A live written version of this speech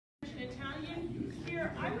Italian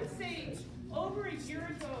here. I would say over a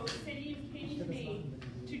year ago, Salim came to me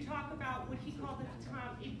to talk about what he called at the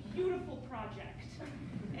time a beautiful project.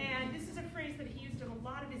 And this is a phrase that he used in a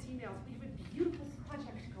lot of his emails. We have a beautiful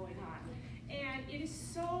project going on. And it is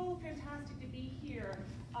so fantastic to be here,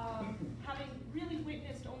 having really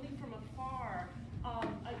witnessed only from afar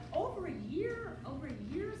over a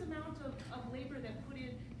year's amount of labor that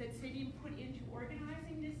Salim put into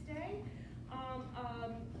organizing this day.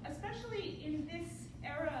 Especially in this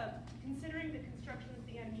era, considering the construction of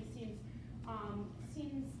the enemy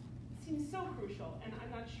seems so crucial, and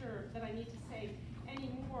I'm not sure that I need to say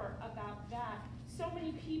any more about that. So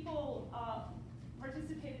many people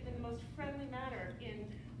participated in the most friendly manner in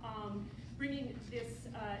bringing this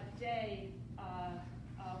day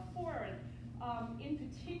forward. In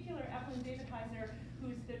particular, Evelyn David-Heiser,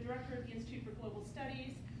 who's the director of the Institute for Global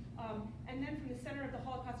Studies, and then from the Center of the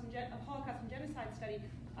Holocaust and Genocide Studies,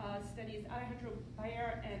 Alejandro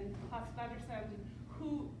Bayer and Klaas Vandersand,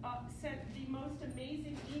 who sent the most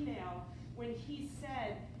amazing email when he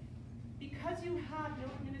said, because you have no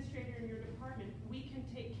administrator in your department, we can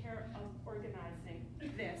take care of organizing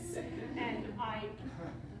this. And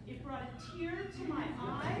it brought a tear to my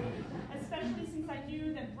eye, especially since I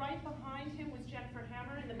knew that right behind him was Jennifer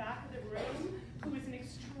Hammer in the back of the room, who is an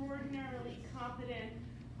extraordinarily competent,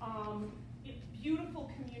 beautiful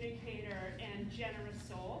communicator and generous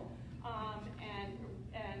soul, and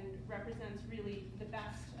represents really the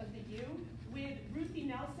best of the U. With Ruthie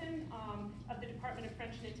Nelson of the Department of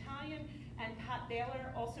French and Italian, and Pat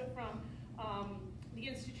Baylor, also from the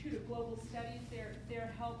Institute of Global Studies.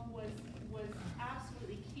 Their help was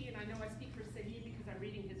absolutely key, and I know I speak for Salim because I'm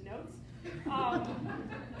reading his notes,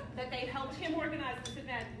 that they helped him organize this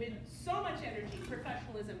event with so much energy,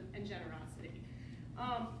 professionalism, and generosity.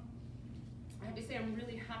 I have to say I'm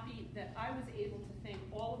really happy that I was able to thank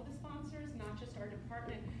all of the sponsors, not just our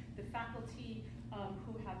department, the faculty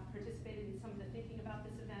who have participated in some of the thinking about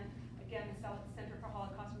this event. Again, the Center for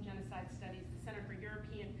Holocaust and Genocide Studies, the Center for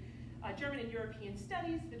German and European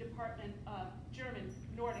Studies, the Department of German,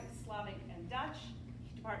 Nordic, Slavic, and Dutch,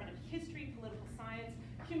 Department of History, Political Science,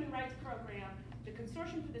 Human Rights Program, the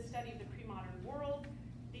Consortium for the Study of the Pre-Modern World,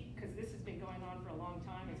 because this has been going on for a long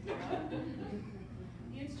time, as we know.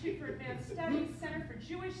 The Institute for Advanced Studies, Center for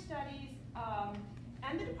Jewish Studies,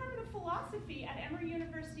 and the Department of Philosophy at Emory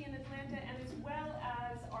University in Atlanta, and as well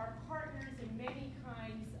as our partners in many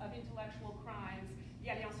kinds of intellectual crimes, the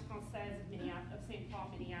Alliance Française of St.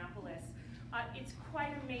 Paul, Minneapolis. It's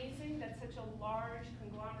quite amazing that such a large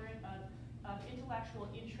conglomerate of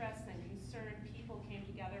intellectual interests and concerned people came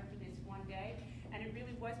together for this one day, and it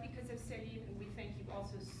really was because of Salim, and we thank you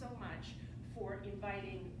also so much for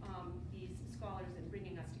inviting these scholars and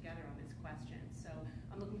bringing us together on this question. So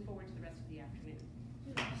I'm looking forward to the rest of the afternoon.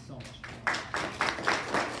 Thank you so much.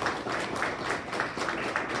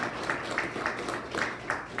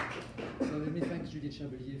 So let me thank Judith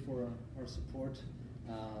Chabelier for her support.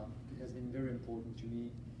 It has been very important to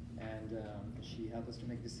me, and she helped us to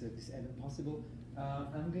make this event possible.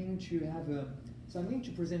 I'm going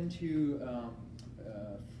to present to you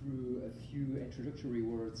through a few introductory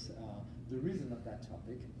words the reason of that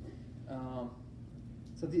topic.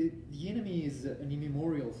 So the enemy is an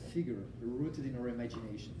immemorial figure rooted in our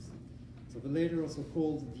imaginations. So the latter, also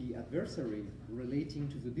called the adversary, relating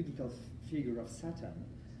to the biblical figure of Satan,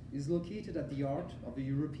 is located at the heart of the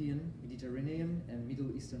European, Mediterranean, and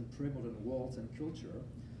Middle Eastern pre-modern worlds and culture,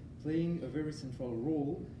 playing a very central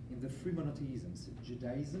role in the three monotheisms,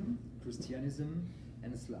 Judaism, Christianism,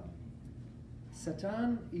 and Islam.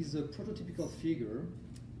 Satan is a prototypical figure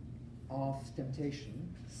of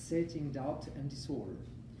temptation, Satan, doubt, and disorder.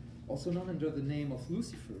 Also known under the name of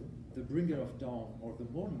Lucifer, the bringer of dawn, or the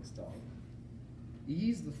morning star. He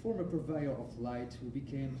is the former purveyor of light who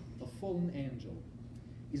became a fallen angel.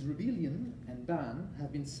 His rebellion and ban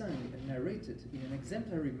have been sung and narrated in an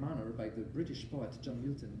exemplary manner by the British poet John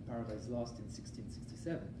Milton in Paradise Lost in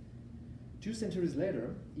 1667. 2 centuries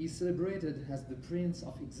later, he is celebrated as the Prince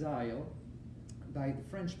of Exile by the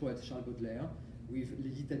French poet Charles Baudelaire with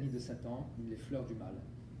Les Litanies de Satan in Les Fleurs du Mal,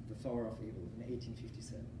 the Flower of Evil, in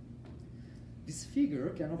 1857. This figure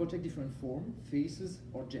can overtake different forms, faces,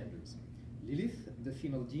 or genders. Lilith, the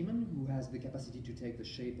female demon, who has the capacity to take the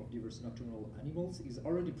shape of diverse nocturnal animals, is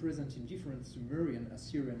already present in different Sumerian,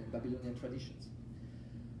 Assyrian, and Babylonian traditions.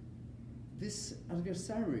 This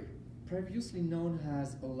adversary, previously known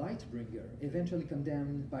as a light bringer, eventually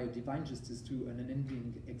condemned by divine justice to an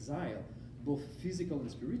unending exile, both physical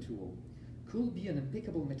and spiritual, could be an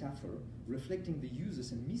impeccable metaphor reflecting the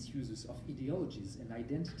uses and misuses of ideologies and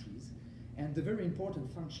identities, and the very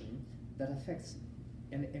important function that affects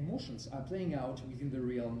and emotions are playing out within the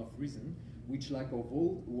realm of reason, which, like our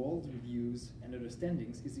world views and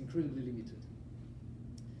understandings, is incredibly limited.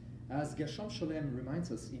 As Gershom Scholem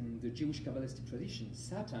reminds us in the Jewish Kabbalistic tradition,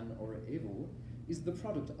 Satan, or evil, is the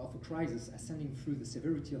product of a crisis ascending through the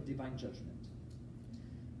severity of divine judgment.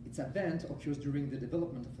 Its advent occurs during the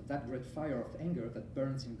development of that great fire of anger that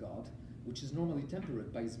burns in God, which is normally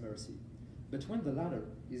tempered by his mercy. But when the latter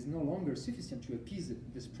is no longer sufficient to appease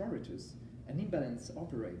this prerogative, an imbalance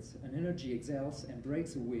operates, an energy exhales and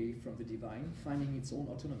breaks away from the divine, finding its own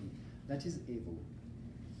autonomy. That is evil.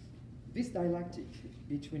 This dialectic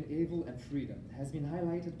between evil and freedom has been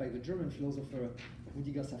highlighted by the German philosopher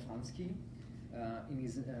Rüdiger Safranski in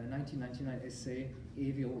his 1999 essay,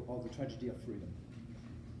 Evil or the Tragedy of Freedom.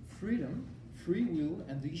 Freedom, free will,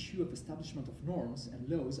 and the issue of establishment of norms and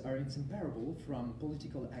laws are inseparable from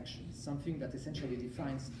political action, something that essentially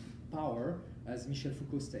defines power, as Michel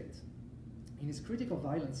Foucault states. In his Critical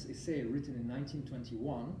Violence essay written in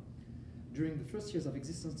 1921, during the first years of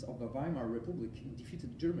existence of the Weimar Republic in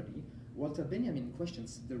defeated Germany, Walter Benjamin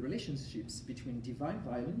questions the relationships between divine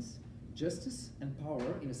violence, justice, and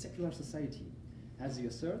power in a secular society. As he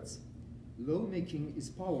asserts, law-making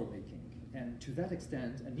is power-making, and to that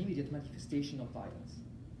extent, an immediate manifestation of violence.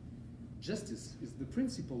 Justice is the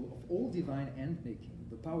principle of all divine end-making,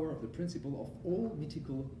 the power of the principle of all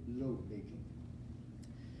mythical law-making.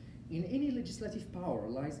 In any legislative power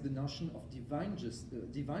lies the notion of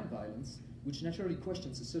divine violence, which naturally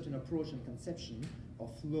questions a certain approach and conception of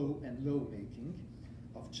law and law-making,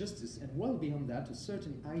 of justice, and well beyond that, a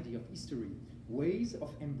certain idea of history, ways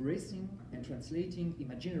of embracing and translating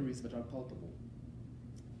imaginaries that are palpable.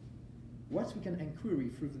 What we can inquiry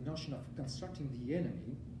through the notion of constructing the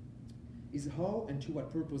enemy is how and to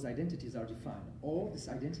what purpose identities are defined. All this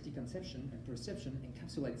identity conception and perception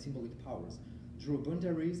encapsulate symbolic powers, draw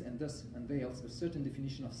boundaries, and thus unveils a certain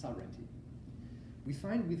definition of sovereignty. We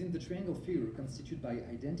find within the triangle figure constituted by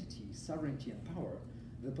identity, sovereignty, and power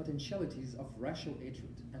the potentialities of racial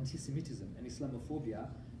hatred, anti-Semitism, and Islamophobia,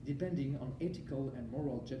 depending on ethical and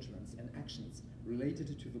moral judgments and actions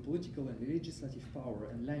related to the political and legislative power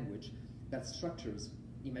and language that structures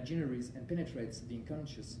imaginaries and penetrates the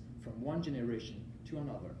unconscious from one generation to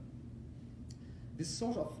another. This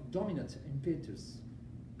sort of dominant impetus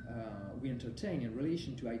we entertain in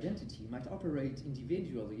relation to identity might operate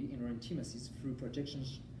individually in our intimacies through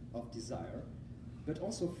projections of desire, but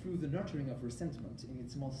also through the nurturing of resentment in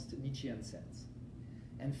its most Nietzschean sense,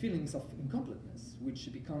 and feelings of incompleteness,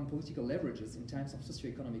 which become political leverages in times of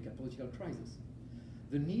socioeconomic and political crisis.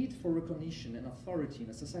 The need for recognition and authority in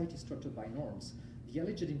a society structured by norms, the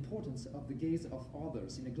alleged importance of the gaze of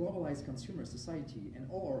others in a globalized consumer society, and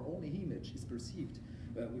our own image is perceived.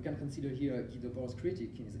 We can consider here Guy Debord's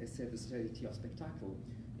critique in his essay The Society of Spectacle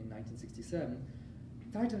in 1967,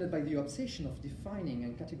 tightened by the obsession of defining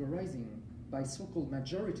and categorizing by so-called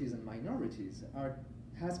majorities and minorities,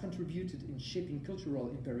 has contributed in shaping cultural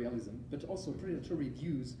imperialism, but also predatory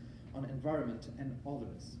views on environment and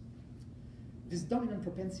otherness. This dominant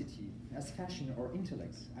propensity has fashioned our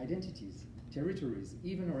intellects, identities, territories,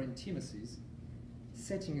 even our intimacies,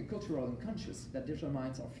 setting a cultural unconscious that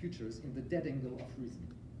determines our futures in the dead angle of reason.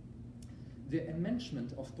 The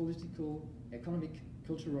enmeshment of political, economic,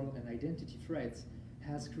 cultural, and identity threads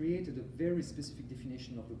has created a very specific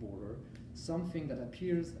definition of the border, something that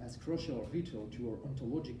appears as crucial or vital to our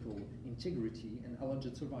ontological integrity and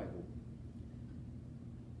alleged survival.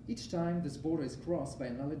 Each time this border is crossed by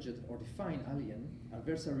an alleged or defined alien,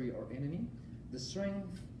 adversary, or enemy, the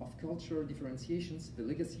strength of cultural differentiations, the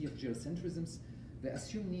legacy of geocentrisms, the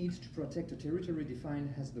assumed need to protect a territory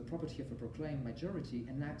defined as the property of a proclaimed majority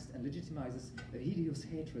enacts and legitimizes a hideous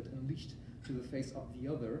hatred unleashed to the face of the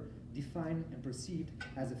other, defined and perceived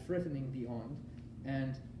as a threatening beyond,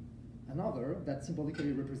 and another that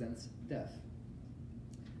symbolically represents death.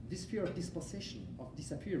 This fear of dispossession, of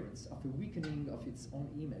disappearance, of a weakening of its own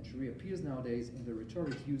image reappears nowadays in the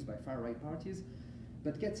rhetoric used by far-right parties,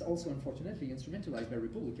 but gets also, unfortunately, instrumentalized by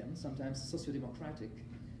Republican, sometimes socio-democratic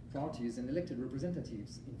parties and elected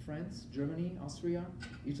representatives in France, Germany, Austria,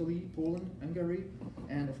 Italy, Poland, Hungary,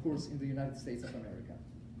 and of course in the United States of America.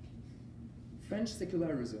 French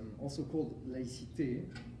secularism, also called laïcité,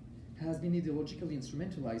 has been ideologically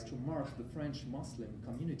instrumentalized to mark the French Muslim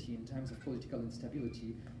community in times of political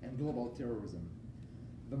instability and global terrorism.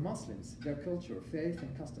 The Muslims, their culture, faith,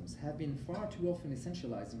 and customs have been far too often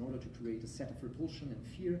essentialized in order to create a set of repulsion and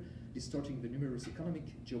fear, distorting the numerous economic,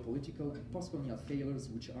 geopolitical, and post-colonial failures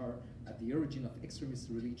which are at the origin of extremist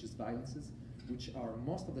religious violences, which are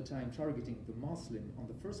most of the time targeting the Muslim on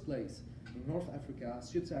the first place in North Africa,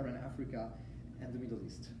 Sub-Saharan Africa, and the Middle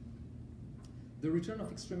East. The return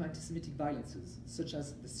of extreme anti-Semitic violences, such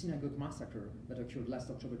as the synagogue massacre that occurred last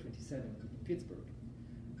October 27 in Pittsburgh,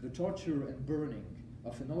 the torture and burning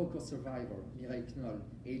of an Holocaust survivor, Mireille Knoll,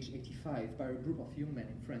 aged 85, by a group of young men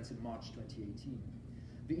in France in March 2018,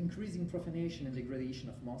 the increasing profanation and degradation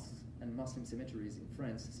of mosques and Muslim cemeteries in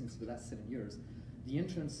France since the last 7 years, the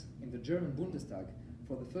entrance in the German Bundestag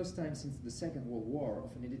for the first time since the Second World War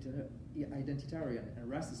of an identitarian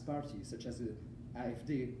and racist party such as the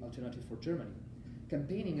AfD, Alternative for Germany,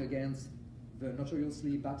 campaigning against the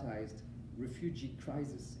notoriously baptized refugee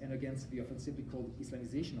crisis and against the offensively called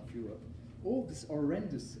Islamization of Europe, all these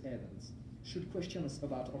horrendous events should question us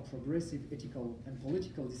about our progressive ethical and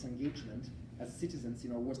political disengagement as citizens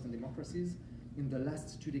in our Western democracies in the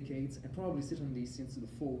last 2 decades, and probably certainly since the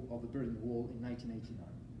fall of the Berlin Wall in 1989.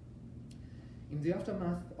 In the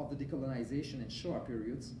aftermath of the decolonization and Shoah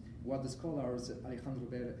periods, what the scholars Alejandro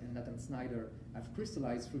Bell and Nathan Snyder have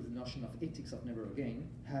crystallized through the notion of ethics of never again,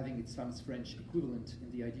 having its famous French equivalent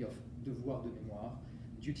in the idea of devoir de mémoire,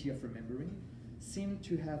 duty of remembering, seem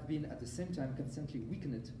to have been at the same time constantly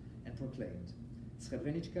weakened and proclaimed.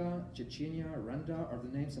 Srebrenica, Chechnya, Rwanda are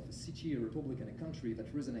the names of a city, a republic, and a country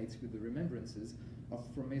that resonates with the remembrances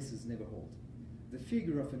of promises never hold. The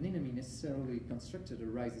figure of an enemy necessarily constructed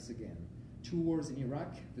arises again. 2 wars in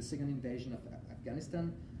Iraq, the second invasion of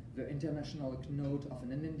Afghanistan, the international note of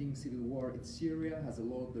an unending civil war in Syria has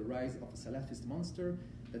allowed the rise of a Salafist monster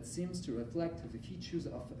that seems to reflect the features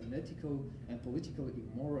of an ethical and political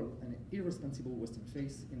immoral and irresponsible Western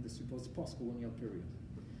face in the supposed post-colonial period.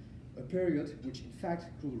 A period which in fact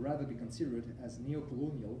could rather be considered as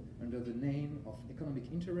neo-colonial under the name of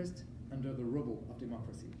economic interest under the rubble of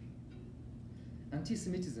democracy.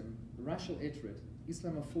 Anti-Semitism, racial hatred,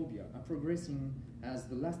 Islamophobia are progressing as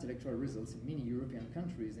the last electoral results in many European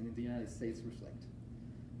countries and in the United States reflect.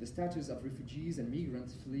 The status of refugees and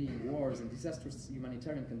migrants fleeing wars and disastrous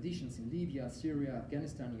humanitarian conditions in Libya, Syria,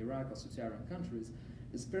 Afghanistan, Iraq, or sub-Saharan countries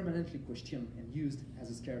is permanently questioned and used as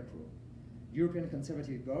a scarecrow. European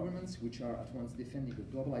conservative governments, which are at once defending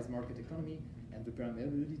a globalized market economy and the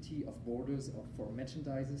permeability of borders for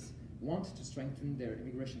merchandises, want to strengthen their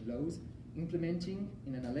immigration laws, implementing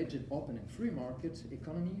in an alleged open and free market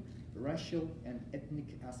economy racial and ethnic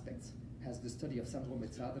aspects, as the study of Sandro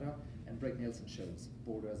Mezzadra and Breg Nelson shows,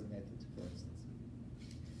 border as a method, for instance.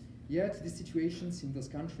 Yet, these situations in those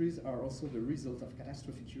countries are also the result of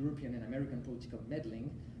catastrophic European and American political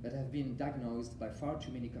meddling that have been diagnosed by far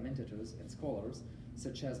too many commentators and scholars,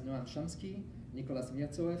 such as Noam Chomsky, Nicholas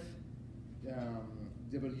Mirzoeff,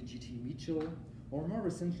 W.G.T. Mitchell, or more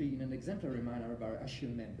recently in an exemplary manner by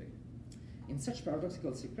Achille Mbembe. In such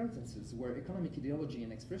paradoxical circumstances where economic ideology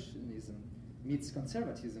and expressionism meets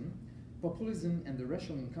conservatism, populism and the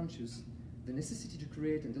racial unconscious, the necessity to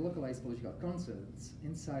create and delocalize political concepts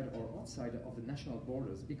inside or outside of the national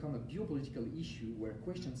borders become a biopolitical issue where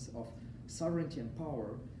questions of sovereignty and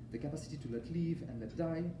power, the capacity to let live and let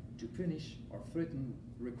die, to punish or threaten,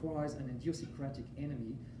 requires an idiosyncratic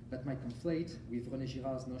enemy that might conflate with René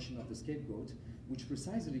Girard's notion of the scapegoat, which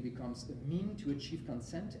precisely becomes a mean to achieve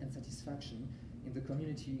consent and satisfaction in the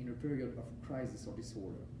community in a period of crisis or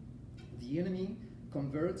disorder. The enemy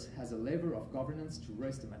converts as a lever of governance to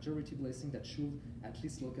wrest a majority blessing that should, at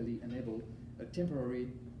least locally, enable a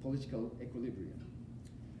temporary political equilibrium.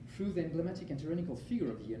 Through the emblematic and tyrannical figure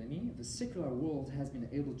of the enemy, the secular world has been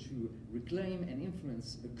able to reclaim and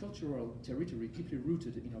influence a cultural territory deeply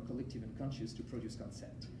rooted in our collective unconscious to produce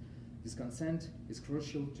consent. This consent is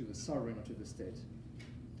crucial to the sovereign or to the state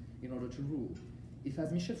in order to rule. If,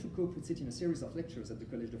 as Michel Foucault puts it in a series of lectures at the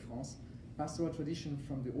Collège de France, pastoral tradition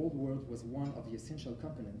from the old world was one of the essential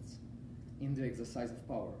components in the exercise of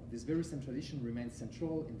power. This very same tradition remains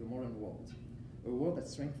central in the modern world. A world that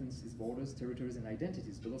strengthens its borders, territories, and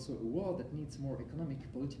identities, but also a world that needs more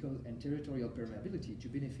economic, political, and territorial permeability to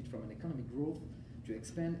benefit from an economic growth, to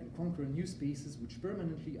expand and conquer new spaces which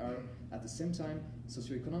permanently are, at the same time,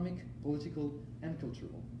 socioeconomic, political, and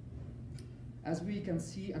cultural. As we can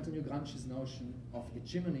see, Antonio Gramsci's notion of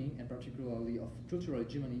hegemony, and particularly of cultural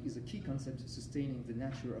hegemony, is a key concept sustaining the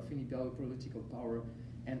nature of any biopolitical power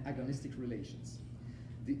and agonistic relations.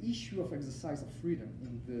 The issue of exercise of freedom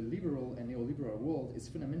in the liberal and neoliberal world is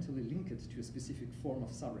fundamentally linked to a specific form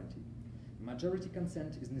of sovereignty. Majority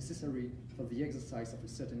consent is necessary for the exercise of a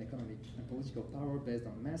certain economic and political power based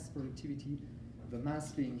on mass productivity, the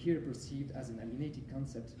mass being here perceived as an alienating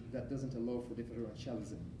concept that doesn't allow for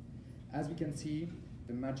differentialism. As we can see,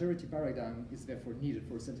 the majority paradigm is therefore needed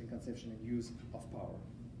for a certain conception and use of power.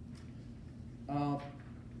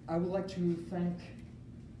 I would like to thank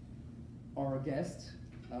our guest.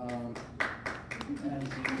 And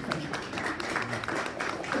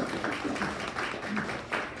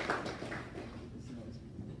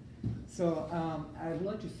So I would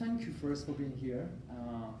like to thank you first for being here.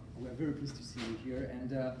 We are very pleased to see you here,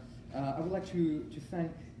 and I would like to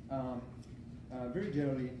thank very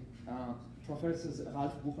dearly Professors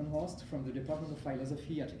Ralph Buchenhorst from the Department of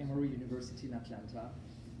Philosophy at Emory University in Atlanta,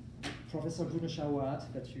 Professor Bruno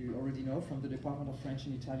Chaouat, that you already know, from the Department of French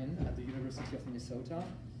and Italian at the University of Minnesota.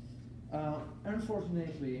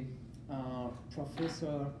 Unfortunately,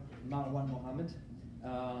 Professor Marwan Mohammed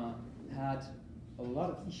had a lot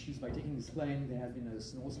of issues by taking this plane. There has been a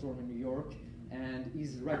snowstorm in New York, and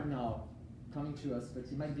he's right now coming to us, but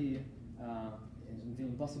he might be in the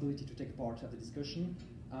impossibility to take part of the discussion.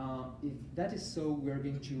 If that is so, we're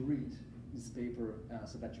going to read this paper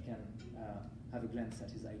so that you can have a glance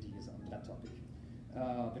at his ideas on that topic.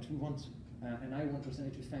 But we want, and I want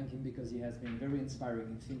personally to thank him because he has been very inspiring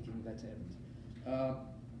in thinking that event.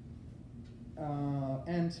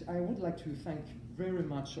 And I would like to thank very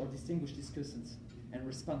much our distinguished discussants and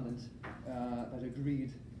respondents that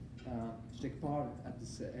agreed to take part at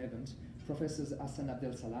this event. Professors Hassan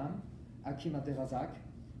Abdel Salam, Hakim Abderrazak,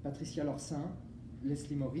 Patricia Lorsin,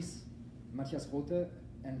 Leslie Maurice, Matthias Rothe,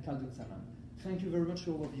 and Khaldun Saman. Thank you very much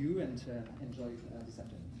to all of you, and enjoy this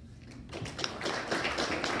afternoon.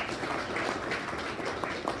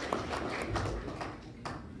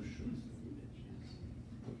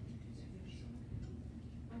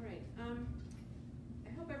 All right. I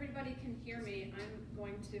hope everybody can hear me. I'm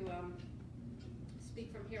going to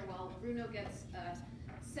speak from here while Bruno gets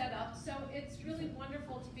set up. So it's really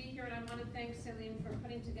wonderful to be here, and I want to thank Salam for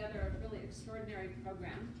putting together a really extraordinary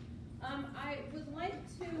program. I would like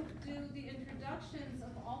to do the introductions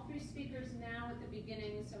of all three speakers now at the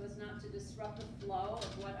beginning so as not to disrupt the flow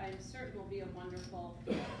of what I'm certain will be a wonderful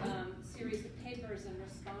series of papers and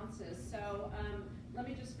responses. So let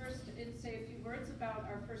me just first say a few words about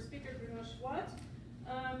our first speaker, Bruno Chaouat,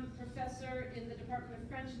 professor in the Department of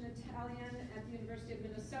French and Italian at the University of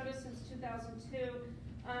Minnesota since 2002.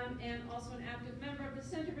 And also an active member of the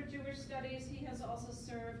Center for Jewish Studies. He has also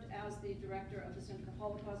served as the director of the Center for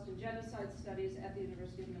Holocaust and Genocide Studies at the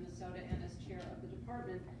University of Minnesota and as chair of the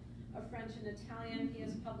Department of French and Italian. He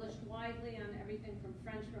has published widely on everything from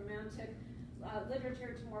French Romantic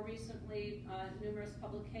literature to more recently numerous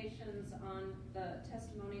publications on the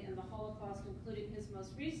testimony and the Holocaust, including his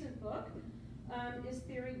most recent book, Is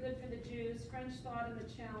Theory Good for the Jews? French Thought and the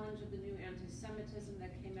Challenge of the New Anti-Semitism,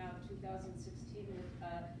 that came out in 2016 with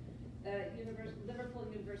Liverpool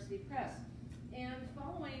University Press. And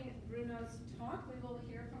following Bruno's talk, we will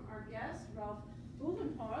hear from our guest, Ralph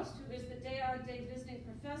Buchenhorst, who is the day-on-day visiting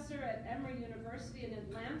professor at Emory University in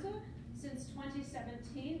Atlanta since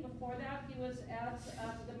 2017. Before that, he was at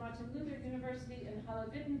the Martin Luther University in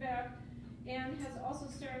Halle-Wittenberg, and has also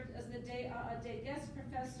served as the day guest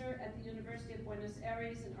professor at the University of Buenos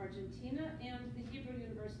Aires in Argentina and the Hebrew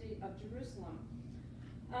University of Jerusalem.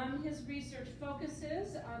 His research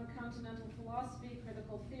focuses on continental philosophy,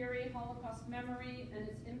 critical theory, Holocaust memory, and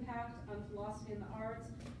its impact on philosophy and the arts,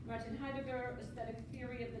 Martin Heidegger, aesthetic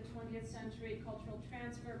theory of the 20th century, cultural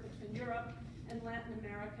transfer between Europe and Latin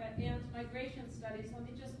America, and migration studies. Let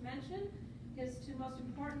me just mention his two most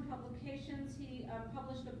important publications. He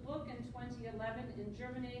published a book in 2011 in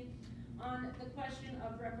Germany on the question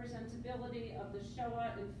of representability of the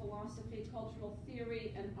Shoah in philosophy, cultural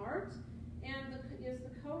theory, and art, and is the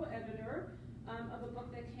co-editor of a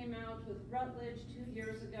book that came out with Routledge 2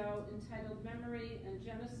 years ago entitled Memory and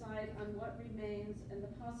Genocide on What Remains and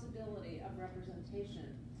the Possibility of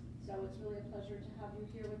Representation. So it's really a pleasure to have you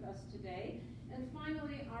here with us today. And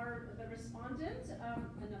finally, the respondent,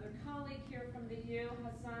 another colleague here from the U,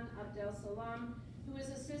 Hassan Abdel Salam, who is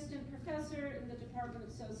assistant professor in the Department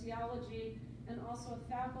of Sociology and also a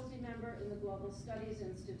faculty member in the Global Studies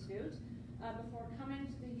Institute. Before coming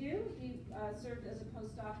to the U, he served as a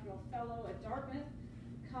postdoctoral fellow at Dartmouth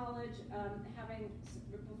College, having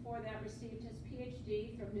before that received his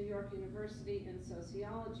PhD from New York University in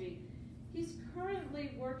sociology. He's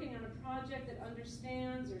currently working on a project that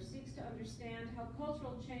understands or seeks to understand how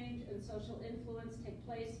cultural change and social influence take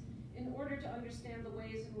place in order to understand the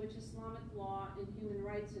ways in which Islamic law and human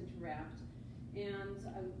rights interact. And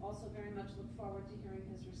I also very much look forward to hearing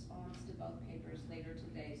his response to both papers later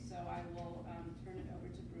today. So I will turn it over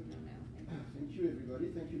to Bruno now. Thank you, everybody.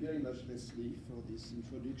 Thank you very much, Leslie, for this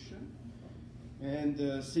introduction. And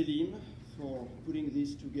Salam, for putting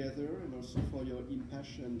this together, and also for your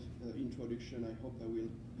impassioned introduction. I hope I will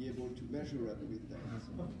be able to measure up with that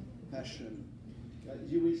passion.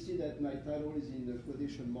 You will see that my title is in the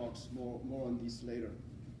quotation marks, more on this later.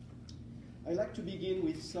 I'd like to begin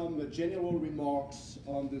with some general remarks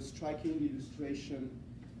on the striking illustration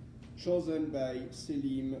chosen by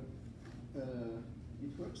Salam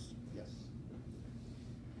It works? Yes.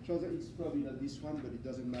 Chosen, it's probably not this one, but it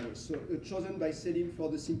doesn't matter. So, chosen by Salim for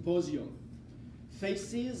the symposium.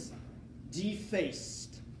 Faces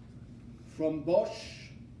defaced. From Bosch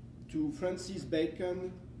to Francis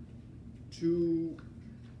Bacon to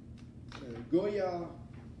Goya,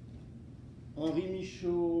 Henri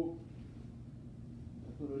Michaud,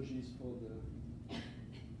 apologies for the,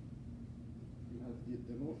 you have did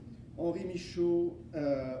them all. Henri Michaud,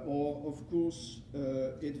 or of course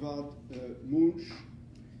Edvard Munch,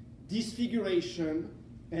 disfiguration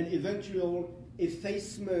and eventual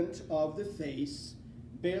effacement of the face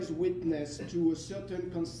bears witness to a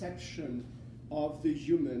certain conception of the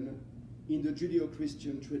human in the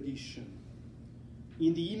Judeo-Christian tradition.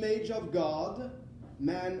 In the image of God,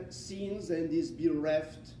 man sins and is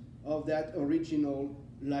bereft of that original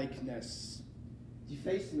likeness.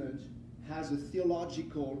 Defacement has a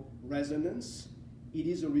theological resonance. It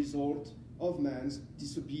is a result of man's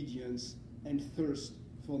disobedience and thirst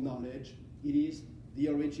for knowledge. It is the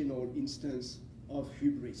original instance of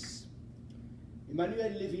hubris. Emmanuel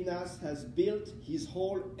Levinas has built his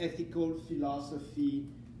whole ethical philosophy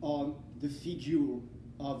on the figure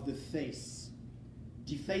of the face.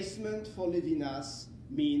 Defacement for Levinas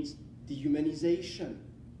means dehumanization.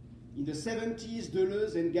 In the 70s,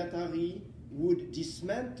 Deleuze and Guattari would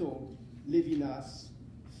dismantle Levinas'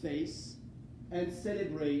 face and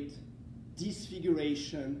celebrate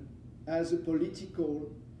disfiguration as a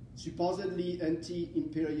political, supposedly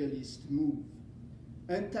anti-imperialist move.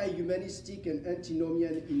 Anti-humanistic and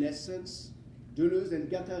antinomian in essence, Deleuze and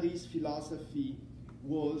Guattari's philosophy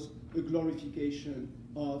was a glorification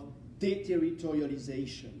of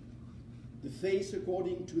deterritorialization. The face,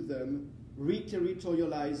 according to them,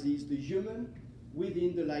 reterritorializes the human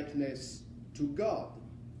within the likeness to God.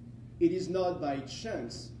 It is not by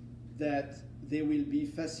chance that they will be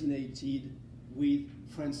fascinated with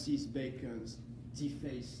Francis Bacon's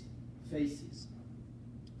defaced faces.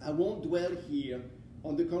 I won't dwell here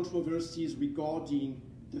on the controversies regarding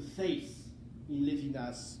the face in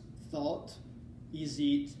Levinas' thought. Is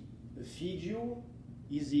it a figure?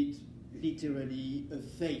 Is it literally a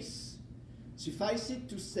face? Suffice it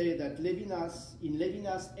to say that in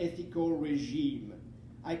Levinas' ethical regime,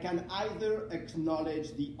 I can either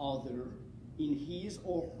acknowledge the other in his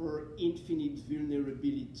or her infinite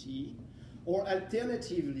vulnerability, or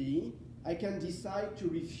alternatively, I can decide to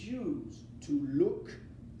refuse to look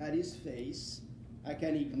at his face. I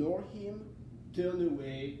can ignore him, turn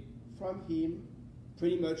away from him,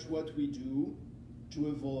 pretty much what we do to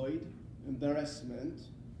avoid embarrassment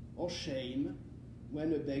or shame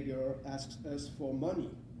when a beggar asks us for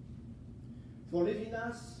money. For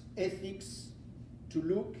Levinas, ethics, to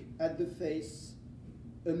look at the face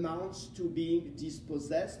amounts to being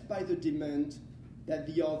dispossessed by the demand that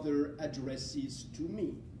the other addresses to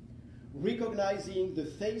me. Recognizing the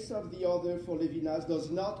face of the other for Levinas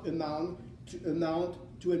does not amount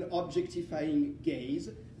to an objectifying gaze,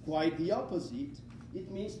 quite the opposite. It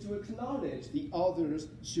means to acknowledge the other's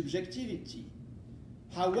subjectivity.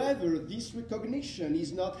 However, this recognition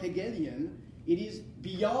is not Hegelian. It is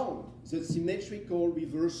beyond the symmetrical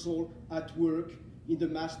reversal at work in the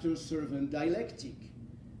master-servant dialectic.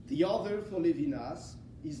 The other for Levinas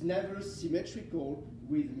is never symmetrical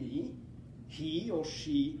with me. He or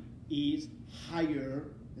she is higher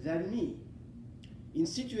than me. In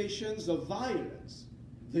situations of violence,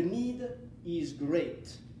 the need is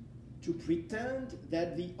great to pretend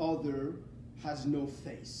that the other has no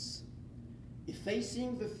face.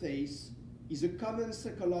 Effacing the face is a common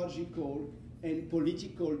psychological and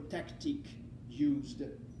political tactic used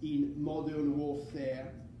in modern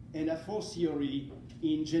warfare and a fortiori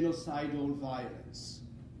in genocidal violence.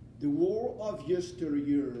 The war of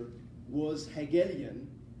yesteryear was Hegelian.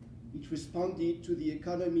 It responded to the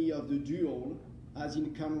economy of the duel, as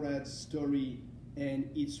in Conrad's story and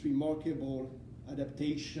its remarkable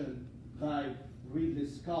adaptation by Ridley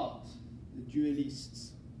Scott, The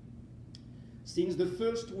Duelists. Since the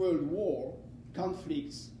First World War,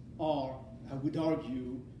 conflicts are, I would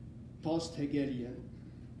argue, post-Hegelian.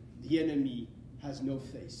 The enemy has no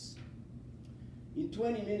face. In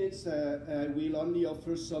 20 minutes, I will only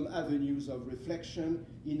offer some avenues of reflection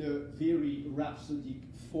in a very rhapsodic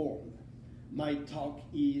form. My talk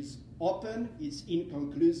is open, it's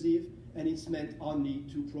inconclusive, and it's meant only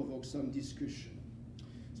to provoke some discussion.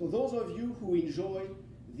 So those of you who enjoy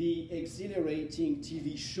the exhilarating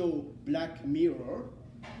TV show Black Mirror,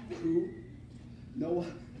 who, no,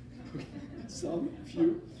 some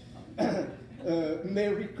few, may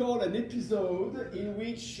recall an episode in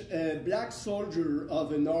which a black soldier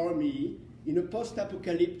of an army in a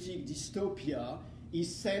post-apocalyptic dystopia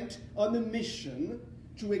is sent on a mission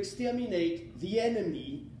to exterminate the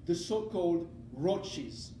enemy, the so-called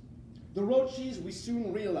roaches. The roaches, we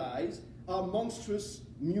soon realize, are monstrous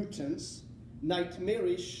mutants,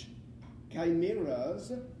 nightmarish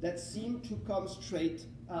chimeras that seem to come straight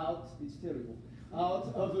out, it's terrible,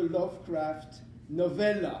 out of a Lovecraft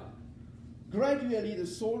novella. Gradually, the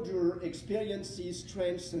soldier experiences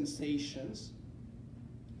strange sensations,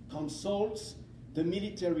 consults the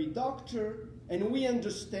military doctor, and we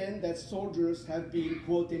understand that soldiers have been,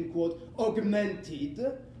 quote unquote,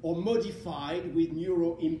 augmented or modified with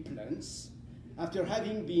neuroimplants after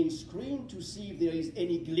having been screened to see if there is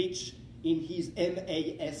any glitch in his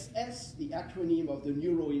MASS, the acronym of the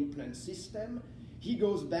neuroimplant system. He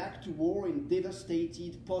goes back to war in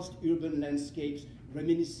devastated post-urban landscapes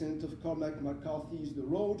reminiscent of Cormac McCarthy's The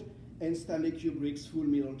Road and Stanley Kubrick's Full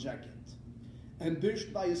Metal Jacket.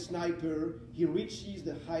 Ambushed by a sniper, he reaches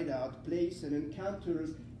the hideout place and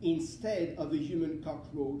encounters, instead of a human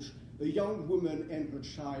cockroach, a young woman and her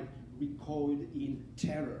child recoiled in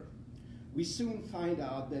terror. We soon find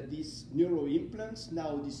out that these neuroimplants,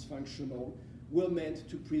 now dysfunctional, were meant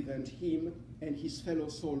to prevent him and his fellow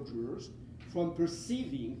soldiers from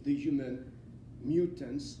perceiving the human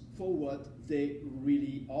mutants for what they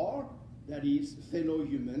really are, that is, fellow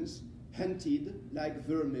humans hunted like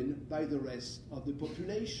vermin by the rest of the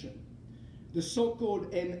population. The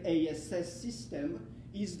so-called MASS system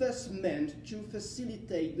is thus meant to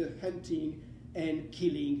facilitate the hunting and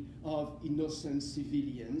killing of innocent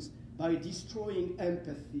civilians by destroying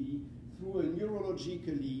empathy through a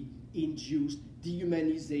neurologically induced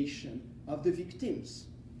dehumanization of the victims.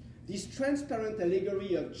 This transparent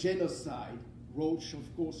allegory of genocide, Roach,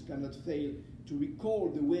 of course, cannot fail to recall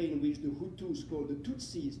the way in which the Hutus called the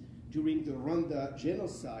Tutsis during the Rwanda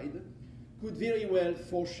genocide, could very well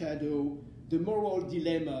foreshadow the moral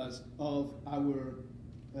dilemmas of our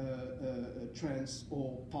trans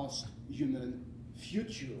or post-human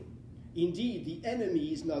future. Indeed, the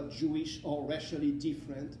enemy is not Jewish or racially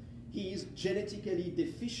different. He is genetically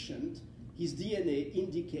deficient. His DNA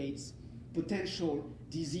indicates potential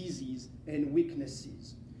diseases and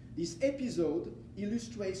weaknesses. This episode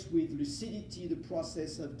illustrates with lucidity the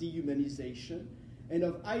process of dehumanization and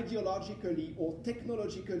of ideologically or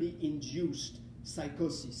technologically induced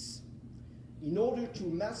psychosis. In order to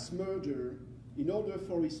mass murder,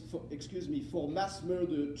 for mass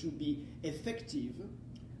murder to be effective,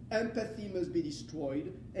 empathy must be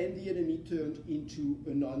destroyed and the enemy turned into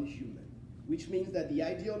a non-human, which means that the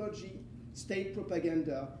ideology, state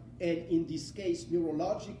propaganda, and in this case,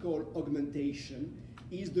 neurological augmentation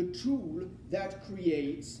is the tool that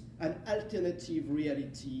creates an alternative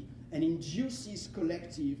reality and induces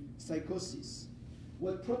collective psychosis.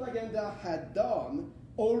 What propaganda had done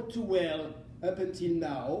all too well up until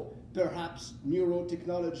now, perhaps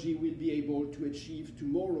neurotechnology will be able to achieve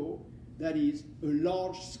tomorrow, that is a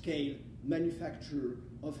large-scale manufacture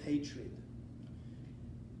of hatred.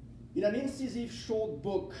 In an incisive short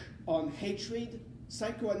book on hatred,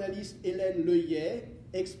 psychoanalyst Hélène Leuillet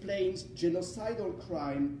explains genocidal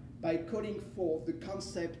crime by calling forth the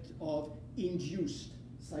concept of induced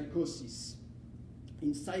psychosis.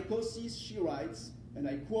 In psychosis, she writes, and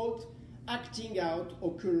I quote, acting out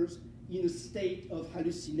occurs in a state of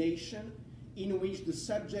hallucination in which the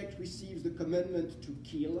subject receives the commandment to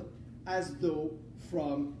kill as though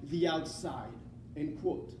from the outside, end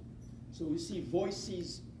quote. So we see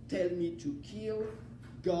voices tell me to kill,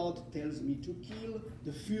 God tells me to kill,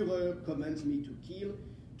 the Führer commands me to kill.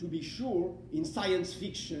 To be sure, in science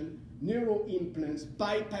fiction, neuroimplants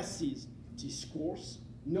bypasses discourse,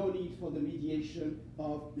 no need for the mediation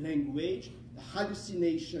of language. The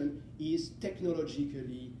hallucination is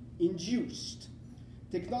technologically induced.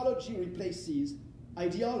 Technology replaces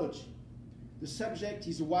ideology. The subject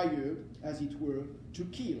is wired, as it were, to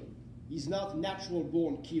kill. He's not a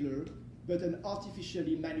natural-born killer, but an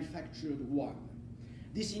artificially manufactured one.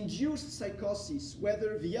 This induced psychosis,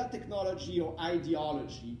 whether via technology or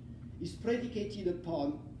ideology, is predicated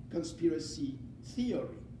upon conspiracy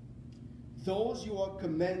theory. Those who are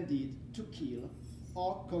commanded to kill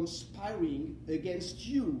are conspiring against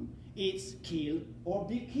you. It's kill or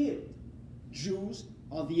be killed. Jews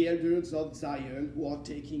are the elders of Zion who are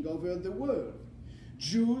taking over the world.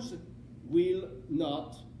 Jews will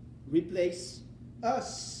not replace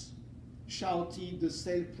us, shouted the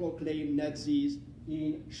self-proclaimed Nazis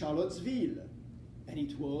in Charlottesville, and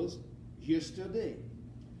it was yesterday.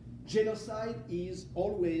 Genocide is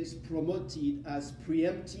always promoted as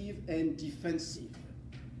preemptive and defensive,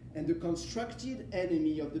 and the constructed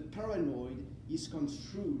enemy of the paranoid is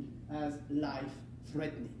construed as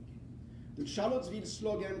life-threatening. The Charlottesville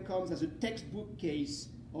slogan comes as a textbook case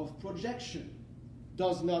of projection.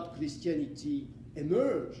 Does not Christianity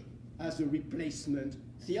emerge as a replacement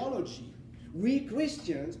theology? We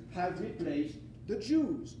Christians have replaced the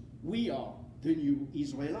Jews. We are the new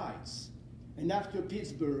Israelites. And after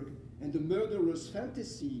Pittsburgh and the murderous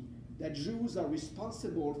fantasy that Jews are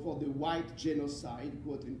responsible for the white genocide,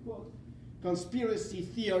 quote unquote, conspiracy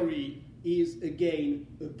theory is again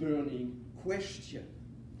a burning question.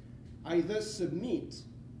 I thus submit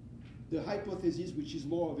the hypothesis, which is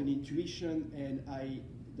more of an intuition, and I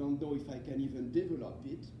don't know if I can even develop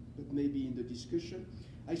it, but maybe in the discussion.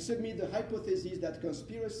 I submit the hypothesis that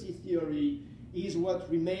conspiracy theory is what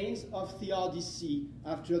remains of theodicy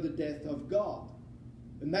after the death of God,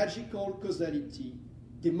 a magical causality,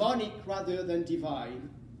 demonic rather than divine,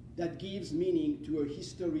 that gives meaning to a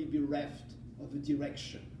history bereft of a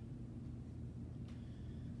direction.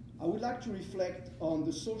 I would like to reflect on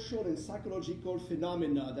the social and psychological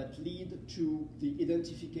phenomena that lead to the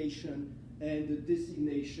identification and the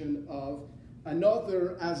designation of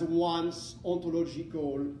another as one's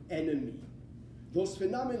ontological enemy. Those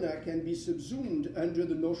phenomena can be subsumed under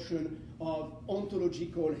the notion of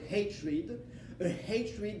ontological hatred, a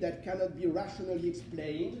hatred that cannot be rationally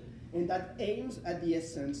explained and that aims at the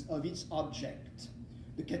essence of its object.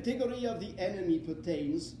 The category of the enemy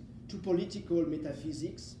pertains to political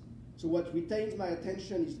metaphysics. So what retains my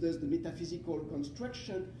attention is thus the metaphysical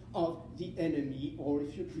construction of the enemy, or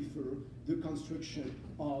if you prefer, the construction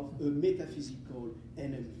of a metaphysical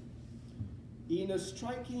enemy. In a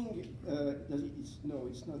striking, no,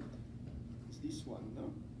 it's not, it's this one,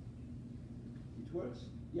 no? It works?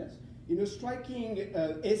 Yes. In a striking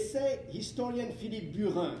essay, historian Philippe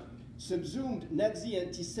Burin subsumed Nazi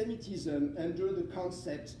anti-Semitism under the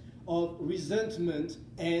concept of resentment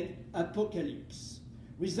and apocalypse.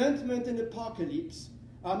 Resentment and apocalypse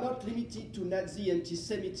are not limited to Nazi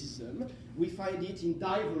anti-Semitism. We find it in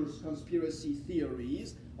diverse conspiracy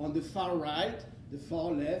theories on the far right, the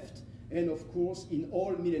far left, and of course in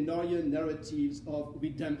all millenarian narratives of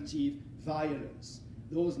redemptive violence.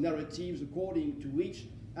 Those narratives according to which,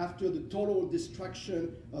 after the total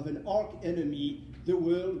destruction of an arch-enemy, the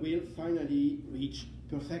world will finally reach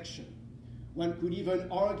perfection. One could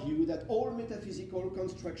even argue that all metaphysical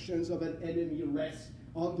constructions of an enemy rest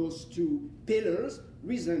on those two pillars,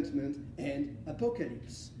 resentment and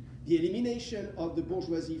apocalypse. The elimination of the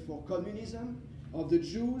bourgeoisie for communism, of the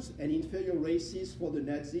Jews and inferior races for the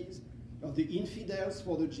Nazis, of the infidels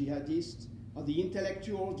for the jihadists, of the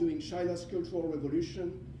intellectuals during China's Cultural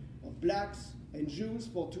Revolution, of blacks and Jews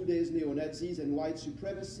for today's neo-Nazis and white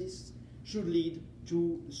supremacists, should lead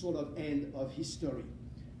to the sort of end of history.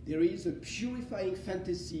 There is a purifying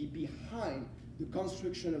fantasy behind the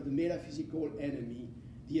construction of the metaphysical enemy,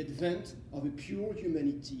 the advent of a pure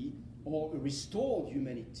humanity or a restored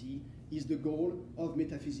humanity is the goal of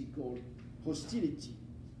metaphysical hostility.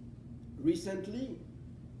 Recently,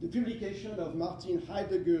 the publication of Martin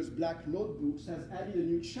Heidegger's Black Notebooks has added a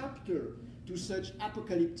new chapter to such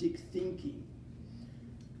apocalyptic thinking.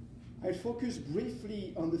 I focus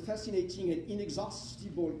briefly on the fascinating and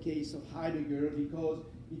inexhaustible case of Heidegger because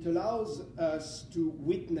it allows us to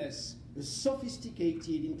witness a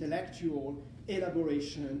sophisticated intellectual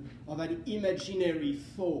elaboration of an imaginary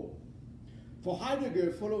foe. For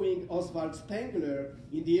Heidegger, following Oswald Spengler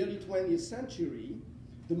in the early 20th century,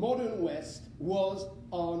 the modern West was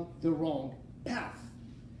on the wrong path.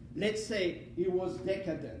 Let's say it was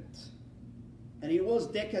decadent. And it was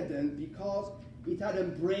decadent because it had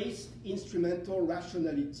embraced instrumental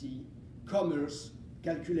rationality, commerce,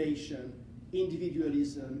 calculation,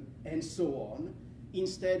 individualism, and so on,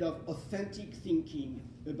 instead of authentic thinking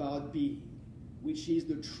about being, which is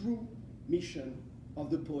the true mission of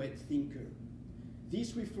the poet-thinker.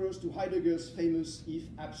 This refers to Heidegger's famous, if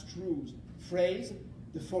abstruse, phrase,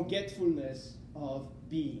 the forgetfulness of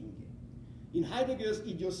being. In Heidegger's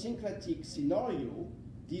idiosyncratic scenario,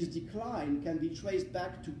 this decline can be traced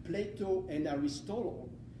back to Plato and Aristotle,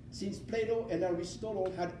 since Plato and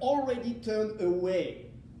Aristotle had already turned away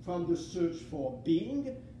from the search for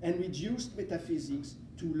being and reduced metaphysics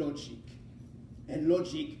to logic. And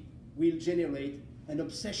logic will generate an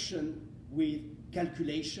obsession with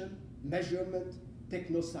calculation, measurement,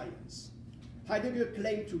 technoscience. Heidegger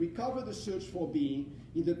claimed to recover the search for being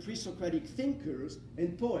in the pre-Socratic thinkers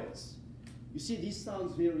and poets. You see, this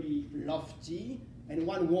sounds very lofty, and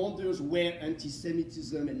one wonders where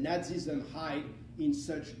anti-Semitism and Nazism hide in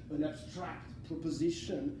such an abstract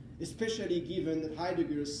proposition, especially given that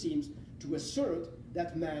Heidegger seems to assert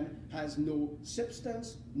that man has no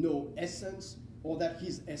substance, no essence, or that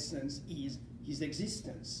his essence is his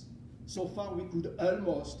existence. So far, we could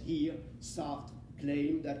almost hear Sartre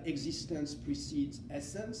claim that existence precedes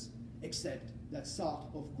essence, except that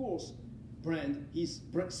Sartre, of course, his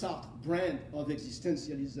Sartre brand of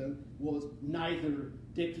existentialism was neither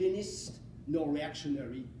declinist nor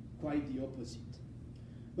reactionary, quite the opposite.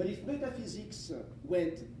 But if metaphysics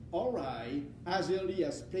went awry as early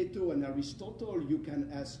as Plato and Aristotle, you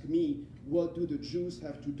can ask me, what do the Jews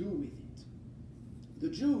have to do with it? The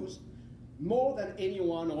Jews, more than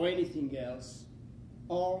anyone or anything else,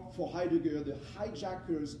 are, for Heidegger, the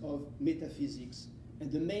hijackers of metaphysics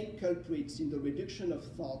and the main culprits in the reduction of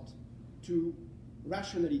thought to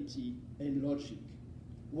rationality and logic.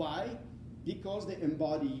 Why? Because they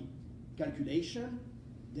embody calculation,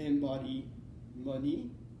 they embody money.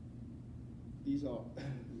 These are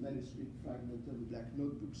manuscript fragments of the Black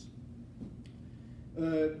Notebooks.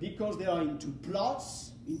 Because they are into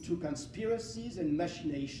plots, into conspiracies and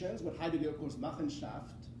machinations, what Heidegger calls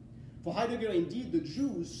Machenschaft. For Heidegger, indeed, the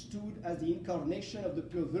Jews stood as the incarnation of the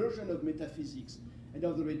perversion of metaphysics and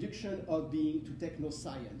of the reduction of being to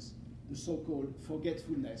technoscience, the so-called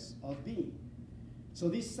forgetfulness of being. So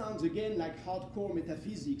this sounds again like hardcore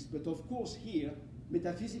metaphysics, but of course here,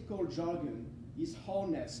 metaphysical jargon is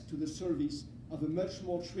harnessed to the service of a much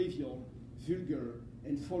more trivial, vulgar,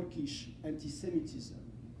 and folkish anti-Semitism.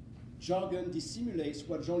 Jargon dissimulates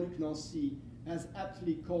what Jean-Luc Nancy has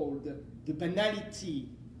aptly called the banality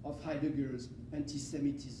of Heidegger's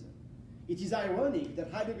anti-Semitism. It is ironic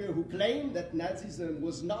that Heidegger, who claimed that Nazism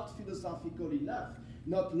was not philosophical enough,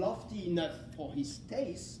 not lofty enough for his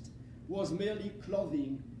taste, was merely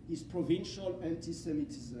clothing his provincial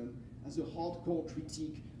anti-Semitism as a hardcore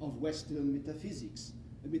critique of Western metaphysics,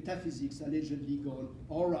 a metaphysics allegedly gone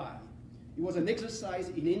awry. It was an exercise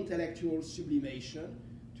in intellectual sublimation,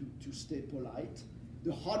 to stay polite,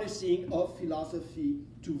 the harnessing of philosophy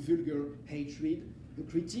to vulgar hatred, the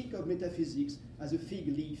critique of metaphysics as a fig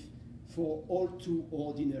leaf for all too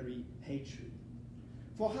ordinary hatred.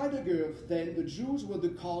 For Heidegger, then, the Jews were the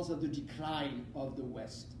cause of the decline of the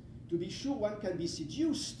West. To be sure, one can be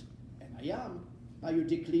seduced, and I am, by a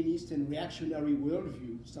declinist and reactionary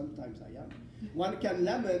worldview, sometimes I am. One can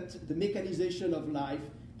lament the mechanization of life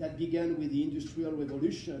that began with the Industrial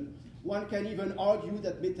Revolution. One can even argue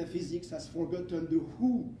that metaphysics has forgotten the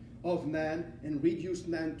who of man and reduced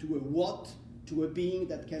man to a what, to a being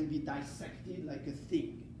that can be dissected like a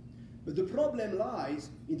thing. But the problem lies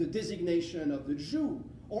in the designation of the Jew,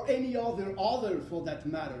 or any other for that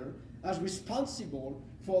matter, as responsible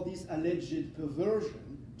for this alleged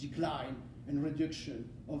perversion, decline, and reduction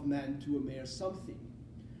of man to a mere something.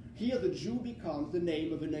 Here the Jew becomes the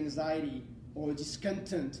name of an anxiety or a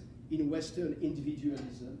discontent in Western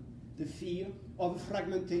individualism, the fear of a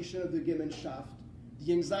fragmentation of the Gemeinschaft,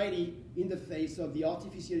 the anxiety in the face of the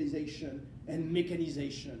artificialization and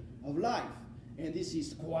mechanization of life. And this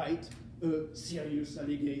is quite a serious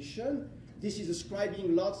allegation. This is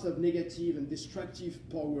ascribing lots of negative and destructive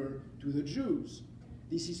power to the Jews.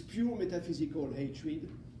 This is pure metaphysical hatred.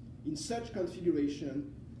 In such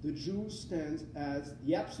configuration, the Jew stands as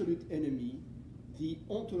the absolute enemy, the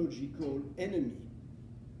ontological enemy.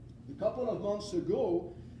 A couple of months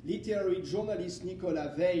ago, literary journalist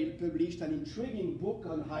Nicolas Weil published an intriguing book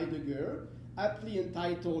on Heidegger, aptly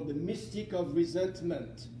entitled The Mystic of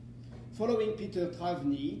Resentment. Following Peter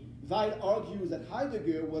Travny, Weil argues that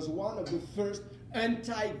Heidegger was one of the first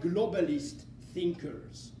anti-globalist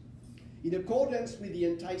thinkers. In accordance with the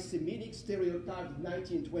anti-Semitic stereotype of the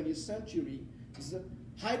 19th, 20th century,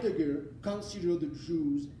 Heidegger considered the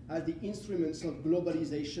Jews as the instruments of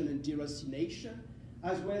globalization and deracination,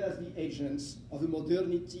 as well as the agents of a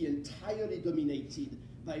modernity entirely dominated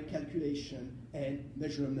by calculation and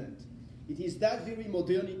measurement. It is that very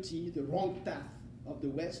modernity, the wrong path of the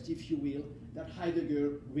West, if you will, that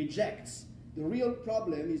Heidegger rejects. The real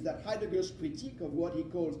problem is that Heidegger's critique of what he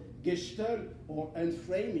calls Gestalt or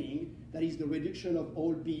unframing, that is the reduction of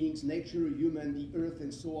all beings, nature, human, the earth,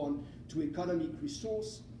 and so on, to economic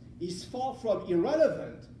resource, is far from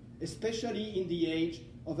irrelevant, especially in the age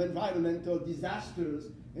of environmental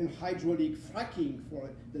disasters and hydraulic fracking, for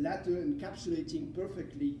the latter encapsulating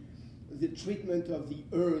perfectly the treatment of the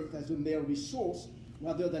earth as a mere resource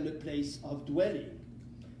rather than a place of dwelling.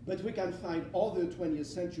 But we can find other 20th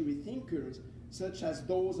century thinkers, such as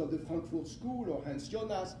those of the Frankfurt School, or Hans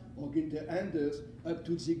Jonas, or Günther Anders, up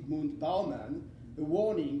to Zygmunt Bauman, a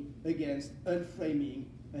warning against unframing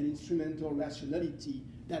an instrumental rationality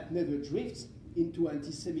that never drifts into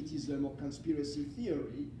anti-Semitism or conspiracy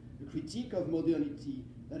theory, a critique of modernity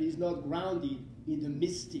that is not grounded in the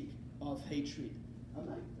mystic of hatred.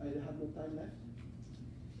 I have no time left.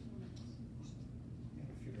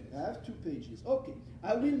 A few minutes. I have 2 pages. Okay,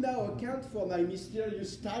 I will now account for my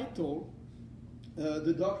mysterious title,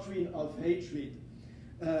 The Doctrine of Hatred.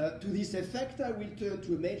 To this effect, I will turn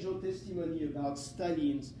to a major testimony about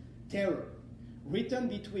Stalin's terror. Written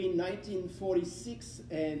between 1946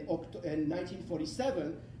 and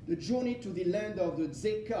 1947, The Journey to the Land of the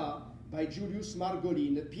Tseka by Julius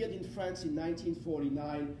Margolin appeared in France in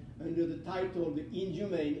 1949 under the title The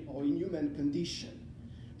Inhumane or Inhuman Condition.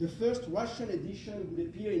 The first Russian edition would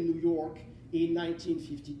appear in New York in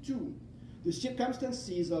 1952. The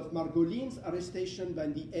circumstances of Margolin's arrestation by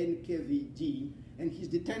the NKVD and his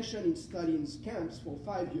detention in Stalin's camps for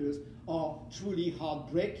 5 years are truly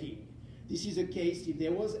heartbreaking. This is a case, if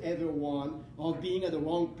there was ever one, of being at the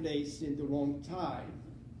wrong place in the wrong time.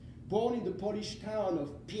 Born in the Polish town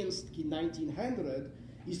of Pinsk in 1900,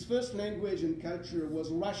 his first language and culture was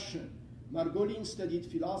Russian. Margolin studied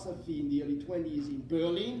philosophy in the early 20s in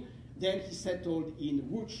Berlin, then he settled in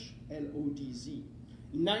Łódź, L-O-D-Z.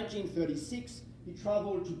 In 1936, he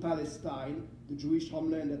traveled to Palestine, the Jewish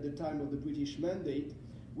homeland at the time of the British Mandate,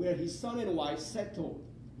 where his son and wife settled.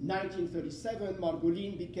 In 1937,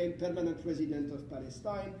 Margolin became permanent resident of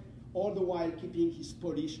Palestine, all the while keeping his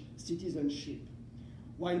Polish citizenship.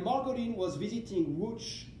 While Margolin was visiting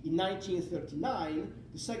Łódź in 1939,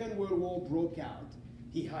 the Second World War broke out.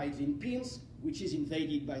 He hides in Pinsk, which is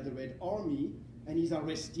invaded by the Red Army, and is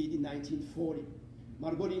arrested in 1940.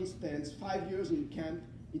 Margolin spends 5 years in camp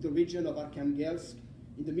in the region of Arkhangelsk.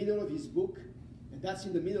 In the middle of his book, and that's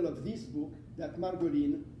in the middle of this book, that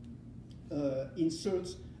Margolin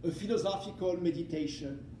inserts a philosophical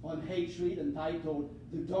meditation on hatred entitled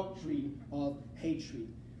The Doctrine of Hatred,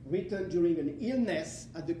 written during an illness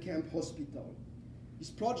at the camp hospital. His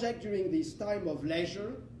project during this time of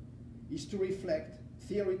leisure is to reflect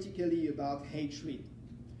theoretically about hatred.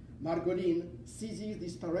 Margolin seizes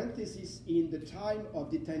this parenthesis in the time of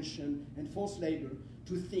detention and forced labor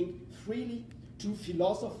to think freely, to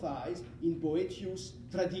philosophize in Boethius'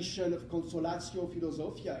 tradition of consolatio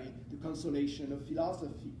philosophiae, the consolation of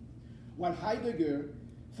philosophy. While Heidegger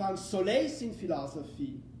found solace in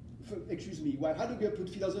philosophy, while Heidegger put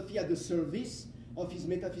philosophy at the service of his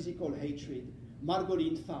metaphysical hatred,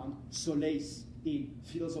 Margolin found solace in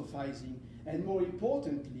philosophizing, and more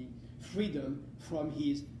importantly, freedom from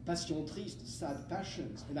his passion triste, sad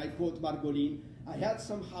passions. And I quote Margolin, I had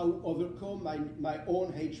somehow overcome my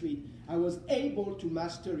own hatred. I was able to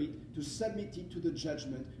master it, to submit it to the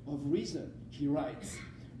judgment of reason, he writes.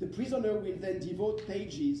 The prisoner will then devote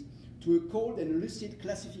pages to a cold and lucid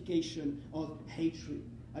classification of hatred.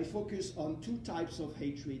 I focus on 2 types of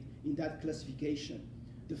hatred in that classification.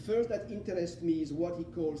 The first that interests me is what he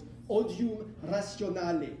calls odium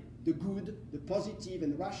rationale, the good, the positive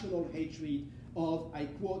and rational hatred of, I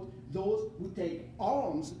quote, those who take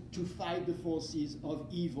arms to fight the forces of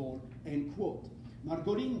evil, end quote.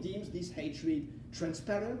 Margolin deems this hatred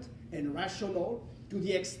transparent and rational to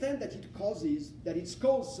the extent that its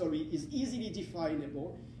cause is easily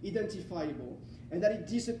definable, identifiable, and that it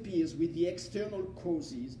disappears with the external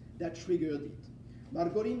causes that triggered it.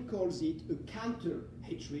 Margolin calls it a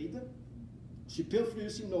counter-hatred,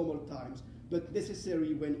 superfluous in normal times, but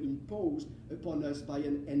necessary when imposed upon us by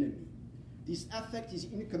an enemy. This affect is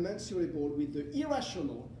incommensurable with the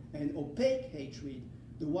irrational and opaque hatred,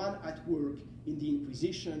 the one at work in the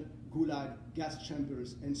Inquisition, Gulag, gas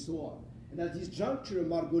chambers, and so on. And at this juncture,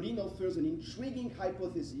 Margolin offers an intriguing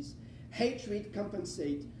hypothesis. Hatred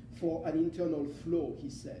compensates for an internal flaw, he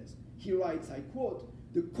says. He writes, I quote,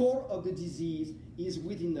 the core of the disease is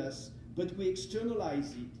within us, but we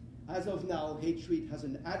externalize it. As of now, hatred has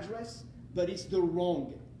an address, but it's the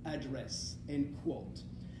wrong address, end quote.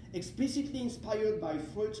 Explicitly inspired by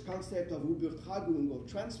Freud's concept of Übertragung or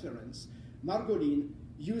transference, Margolin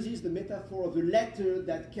uses the metaphor of a letter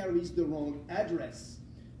that carries the wrong address.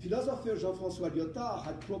 Philosopher Jean-François Lyotard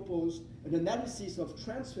had proposed an analysis of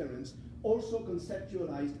transference also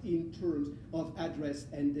conceptualized in terms of address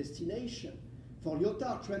and destination. For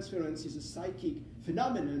Lyotard, transference is a psychic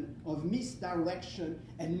phenomenon of misdirection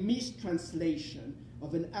and mistranslation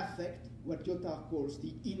of an affect, what Lyotard calls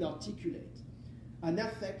the inarticulate. An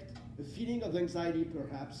affect, a feeling of anxiety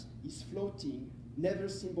perhaps, is floating, never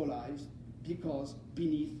symbolized, because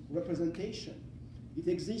beneath representation. It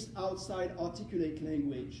exists outside articulate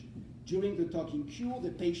language. During the talking cure,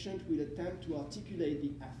 the patient will attempt to articulate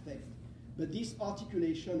the affect, but this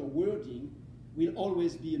articulation or wording will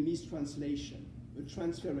always be a mistranslation, a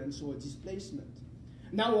transference or a displacement.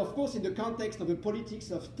 Now, of course, in the context of a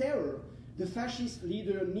politics of terror, the fascist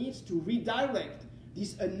leader needs to redirect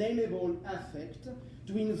this unnameable affect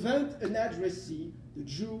to invent an addressee, the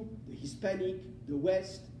Jew, the Hispanic, the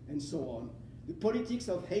West, and so on, The politics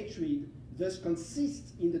of hatred thus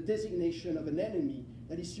consists in the designation of an enemy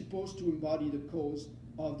that is supposed to embody the cause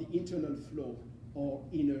of the internal flaw or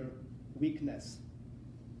inner weakness.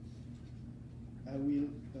 I will,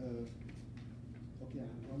 okay, I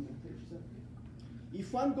have one more page there.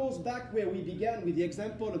 If one goes back where we began with the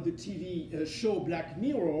example of the TV show Black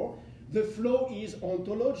Mirror, the flaw is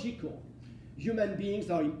ontological. Human beings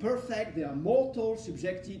are imperfect, they are mortal,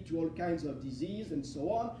 subjected to all kinds of disease and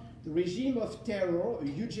so on. The regime of terror, a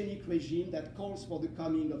eugenic regime that calls for the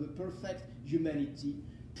coming of a perfect humanity,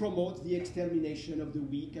 promotes the extermination of the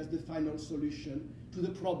weak as the final solution to the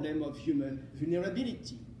problem of human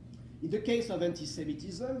vulnerability. In the case of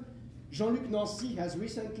anti-Semitism, Jean-Luc Nancy has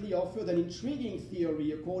recently offered an intriguing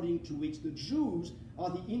theory according to which the Jews are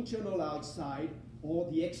the internal outside or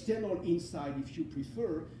the external inside, if you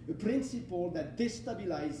prefer, a principle that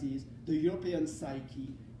destabilizes the European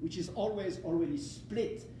psyche, which is always already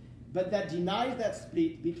split, but that denies that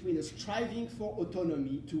split between a striving for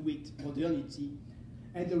autonomy, to wit, modernity,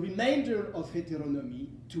 and the remainder of heteronomy,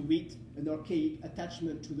 to wit, an archaic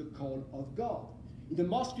attachment to the call of God. In the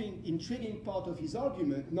most intriguing part of his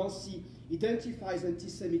argument, Nancy identifies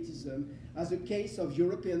anti-Semitism as a case of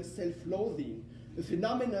European self-loathing, a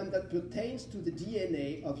phenomenon that pertains to the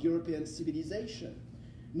DNA of European civilization.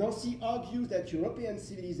 Nancy argues that European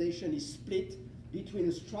civilization is split between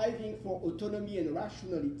a striving for autonomy and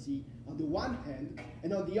rationality on the one hand,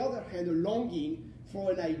 and on the other hand, a longing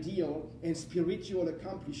for an ideal and spiritual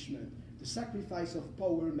accomplishment, the sacrifice of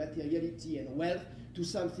power, materiality, and wealth to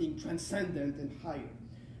something transcendent and higher.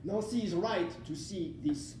 Nancy is right to see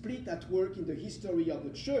this split at work in the history of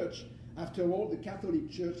the Church. After all, the Catholic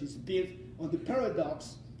Church is built on the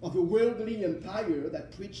paradox of a worldly empire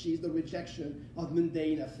that preaches the rejection of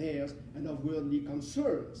mundane affairs and of worldly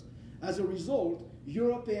concerns. As a result,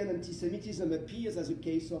 European anti-Semitism appears as a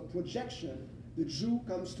case of projection. The Jew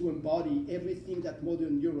comes to embody everything that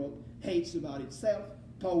modern Europe hates about itself: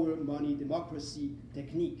 power, money, democracy,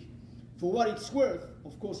 technique. For what it's worth,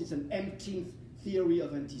 of course, it's an empteenth theory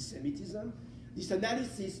of anti-Semitism. This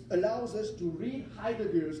analysis allows us to read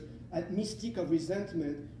Heidegger's mystic of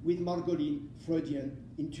resentment with Margolin Freudian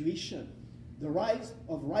intuition. The rise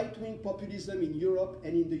of right-wing populism in Europe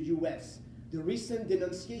and in the US, the recent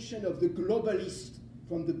denunciation of the globalist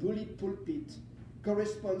from the bullied pulpit,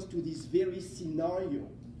 corresponds to this very scenario: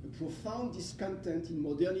 a profound discontent in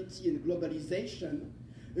modernity and globalization,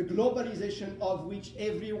 a globalization of which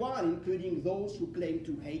everyone, including those who claim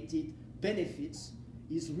to hate it, benefits,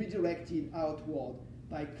 is redirected outward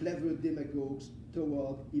by clever demagogues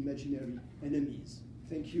toward imaginary enemies.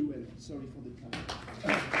 Thank you, and sorry for the time.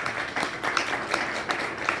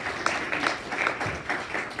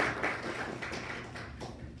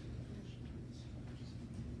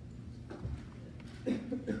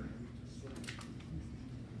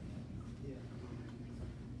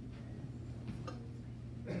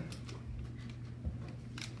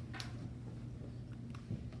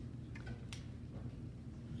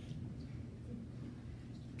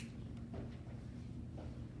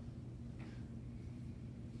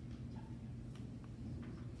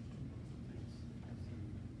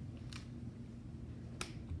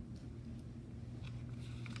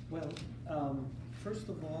 Well, first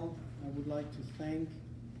of all, I would like to thank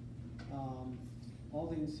all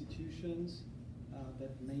the institutions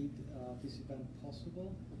that made this event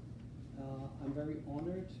possible. I'm very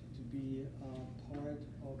honored to be part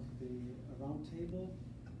of the Roundtable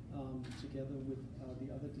together with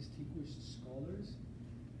the other distinguished scholars.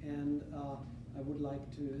 And I would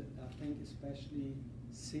like to thank especially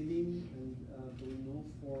Salim and Bruno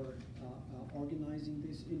for organizing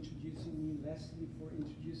this, introducing me, Leslie for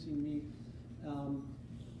introducing me.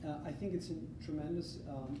 I think it's a tremendous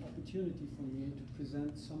opportunity for me to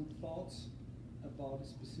present some thoughts about a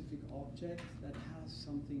specific object that has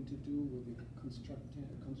something to do with the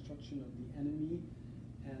construction of the enemy,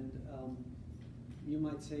 and you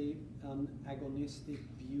might say an agonistic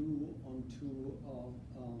view onto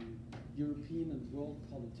European and world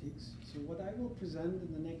politics. So what I will present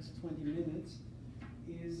in the next 20 minutes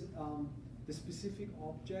is the specific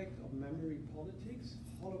object of memory politics,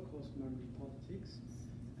 Holocaust memory politics.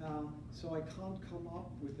 So I can't come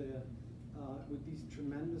up with these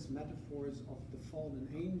tremendous metaphors of the fallen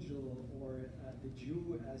angel or the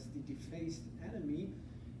Jew as the defaced enemy.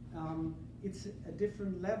 It's a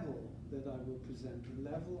different level that I will present, a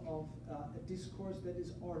level of a discourse that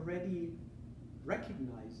is already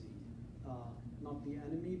recognizing not the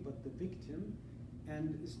enemy but the victim,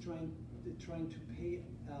 and is trying to pay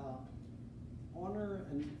honor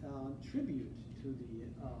and tribute to the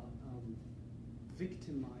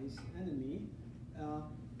victimized enemy,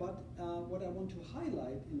 But what I want to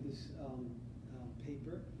highlight in this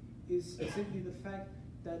paper is simply the fact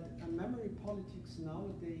that memory politics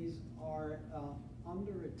nowadays are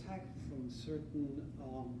under attack from certain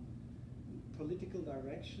political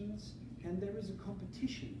directions, and there is a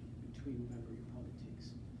competition between memory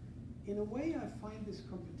politics. In a way, I find this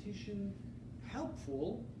competition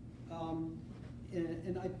helpful,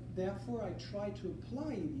 and therefore I try to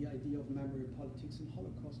apply the idea of memory politics and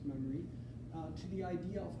Holocaust memory to the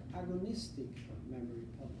idea of agonistic memory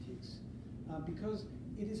politics, because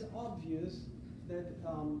it is obvious that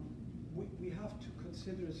we have to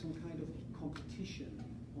consider some kind of competition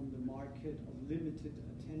on the market of limited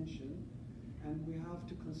attention, and we have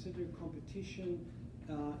to consider competition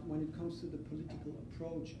when it comes to the political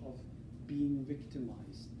approach of being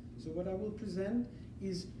victimized. So what I will present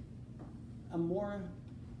is a more,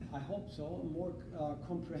 I hope so, a more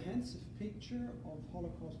comprehensive picture of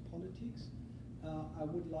Holocaust politics. I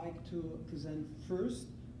would like to present first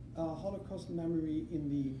Holocaust memory in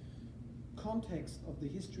the context of the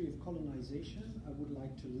history of colonization. I would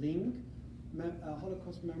like to link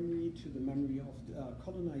Holocaust memory to the memory of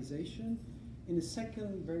colonization. In a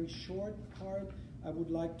second, very short part, I would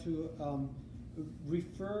like to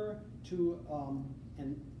refer to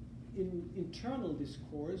an internal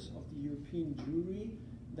discourse of the European Jewry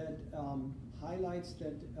that highlights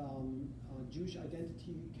that Jewish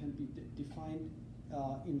identity can be defined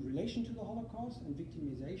in relation to the Holocaust and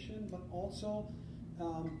victimization, but also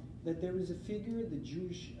that there is a figure, the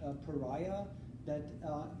Jewish pariah, that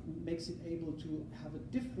makes it able to have a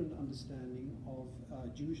different understanding of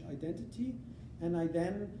Jewish identity. And I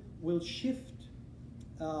then will shift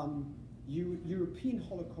European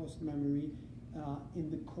Holocaust memory in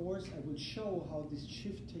the course. I will show how this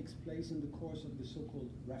shift takes place in the course of the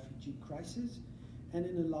so-called refugee crisis. And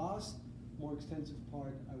in the last, more extensive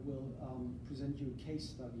part, I will present you a case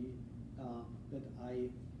study that I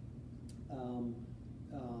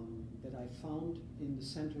found in the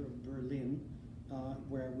center of Berlin,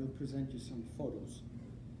 where I will present you some photos.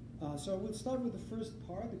 So I will start with the first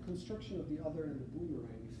part, the construction of the other and the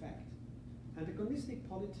boomerang effect. Antagonistic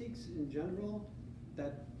politics in general,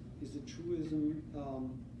 that is a truism,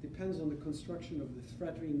 depends on the construction of the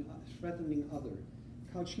threatening other.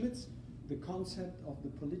 Carl Schmitt's The Concept of the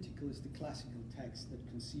Political is the classical text that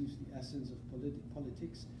conceives the essence of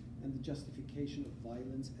politics and the justification of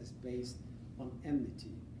violence as based on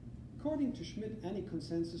enmity. According to Schmitt, any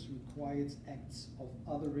consensus requires acts of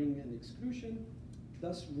othering and exclusion,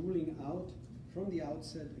 thus ruling out from the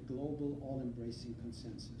outset a global, all-embracing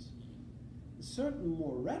consensus. A certain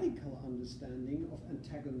more radical understanding of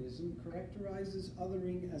antagonism characterizes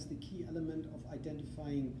othering as the key element of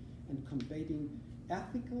identifying and combating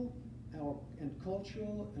ethical and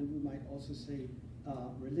cultural, and we might also say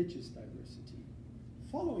religious diversity.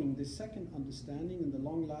 Following this second understanding in the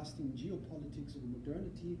long-lasting geopolitics of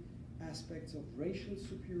modernity, aspects of racial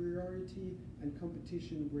superiority and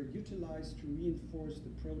competition were utilized to reinforce the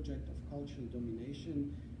project of cultural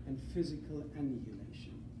domination and physical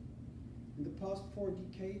annihilation. In the past 4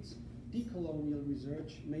 decades, decolonial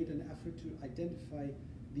research made an effort to identify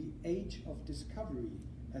the age of discovery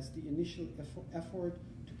as the initial effort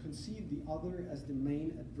to conceive the other as the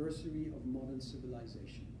main adversary of modern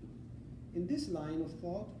civilization. In this line of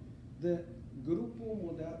thought, the Grupo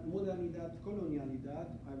Modernidad Colonialidad,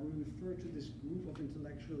 I will refer to this group of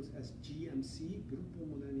intellectuals as GMC, Grupo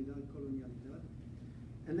Modernidad Colonialidad,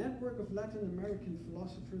 a network of Latin American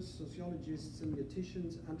philosophers, sociologists,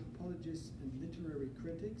 semioticians, anthropologists, and literary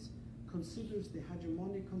critics, considers the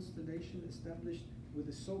hegemonic constellation established with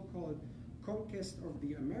the so-called conquest of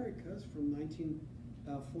the Americas from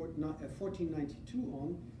 1492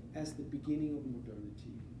 on as the beginning of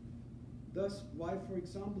modernity. Thus, while, for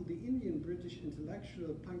example, the Indian-British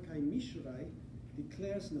intellectual Pankaj Mishrai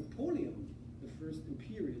declares Napoleon the first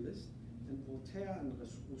imperialist and Voltaire and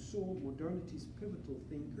Rousseau modernity's pivotal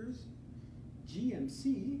thinkers,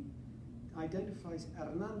 GMC identifies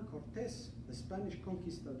Hernán Cortés, the Spanish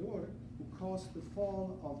conquistador who caused the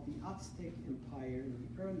fall of the Aztec Empire in the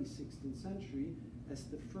early 16th century, as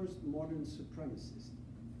the first modern supremacist.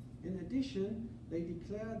 In addition, they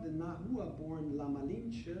declare the Nahua-born La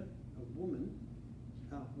Malinche, a woman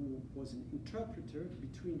who was an interpreter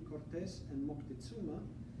between Cortés and Moctezuma,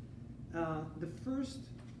 the first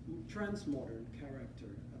transmodern character,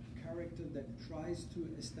 a character that tries to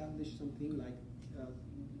establish something like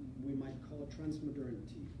we might call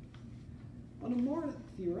transmodernity. On a more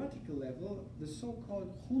theoretical level, the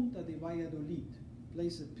so-called Junta de Valladolid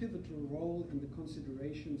plays a pivotal role in the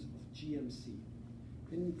considerations of GMC.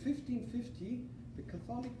 In 1550, the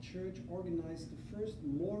Catholic Church organized the first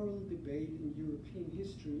moral debate in European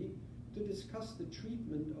history to discuss the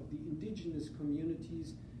treatment of the indigenous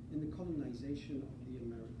communities in the colonization of the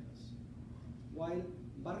Americas. While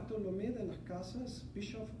Bartolomé de las Casas,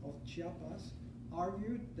 Bishop of Chiapas,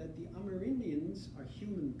 argued that the Amerindians are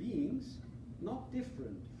human beings, not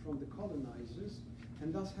different from the colonizers,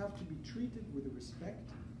 and thus have to be treated with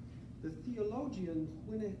respect, the theologian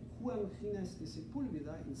Juan Gines de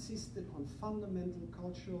Sepúlveda insisted on fundamental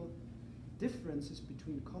cultural differences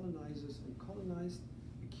between colonizers and colonized,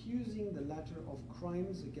 accusing the latter of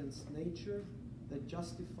crimes against nature that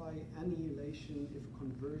justify annihilation if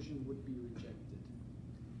conversion would be rejected.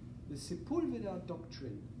 The Sepúlveda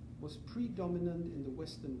doctrine was predominant in the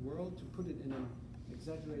Western world, to put it in an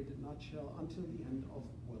exaggerated nutshell, until the end of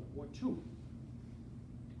World War II.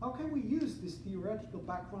 How can we use this theoretical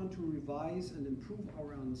background to revise and improve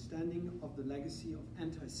our understanding of the legacy of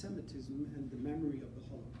anti-Semitism and the memory of the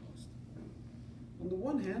Holocaust? On the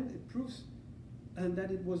one hand, it proves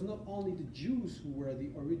that it was not only the Jews who were the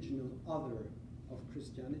original other of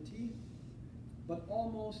Christianity, but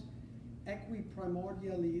almost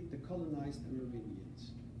equiprimordially the colonized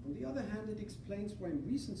Amerindians. On the other hand, it explains why in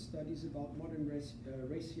recent studies about modern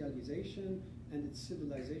racialization and its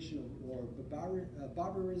civilization or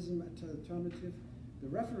barbarism alternative, the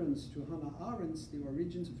reference to Hannah Arendt's The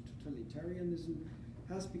Origins of Totalitarianism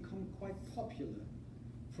has become quite popular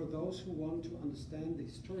for those who want to understand the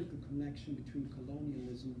historical connection between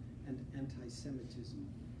colonialism and anti-Semitism.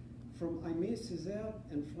 From Aimé Césaire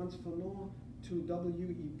and Frantz Fanon to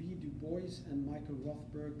W.E.B. Du Bois and Michael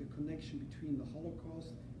Rothberg, the connection between the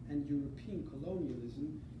Holocaust and European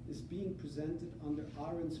colonialism is being presented under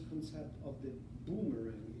Arendt's concept of the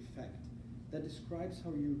boomerang effect that describes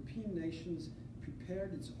how European nations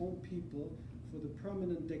prepared its own people for the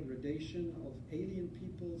permanent degradation of alien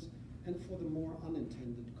peoples and for the more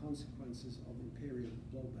unintended consequences of imperial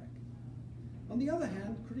blowback. On the other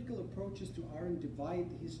hand, critical approaches to Arendt divide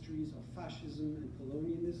the histories of fascism and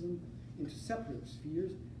colonialism into separate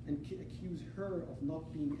spheres and accuse her of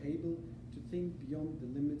not being able to think beyond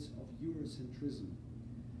the limits of Eurocentrism.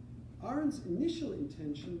 Arendt's initial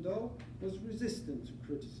intention, though, was resistant to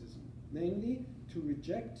criticism, namely to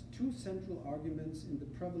reject two central arguments in the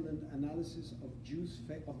prevalent analysis of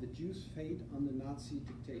the Jews' fate under Nazi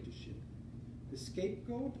dictatorship: the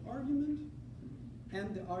scapegoat argument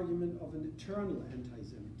and the argument of an eternal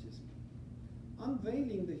anti-Semitism.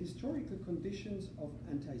 Unveiling the historical conditions of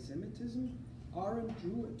anti-Semitism, Arendt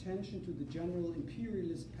drew attention to the general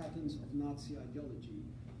imperialist patterns of Nazi ideology.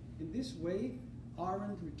 In this way,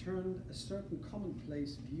 Arendt returned a certain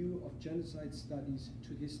commonplace view of genocide studies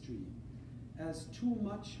to history. As too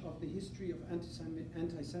much of the history of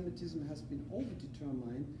anti-Semitism has been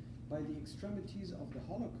overdetermined by the extremities of the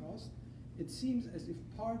Holocaust, it seems as if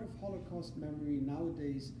part of Holocaust memory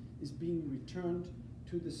nowadays is being returned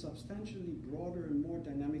to the substantially broader and more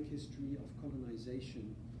dynamic history of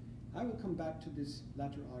colonization. I will come back to this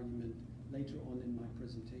latter argument later on in my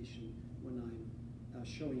presentation when I'm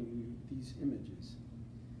showing you these images.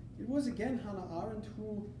 It was again Hannah Arendt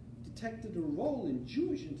who detected a role in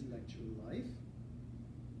Jewish intellectual life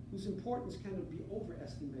whose importance cannot be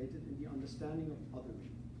overestimated in the understanding of othering,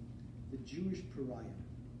 the Jewish pariah.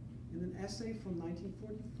 In an essay from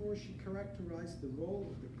 1944, she characterized the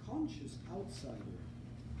role of the conscious outsider,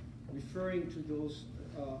 referring to those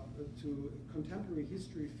to contemporary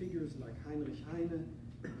history figures like Heinrich Heine,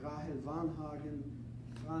 Rahel Varnhagen,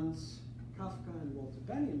 Franz Kafka, and Walter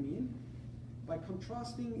Benjamin, by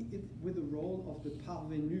contrasting it with the role of the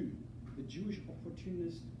parvenu, the Jewish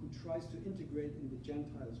opportunist who tries to integrate in the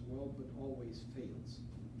Gentiles world but always fails.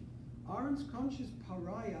 Arendt's conscious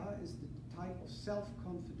pariah is the type of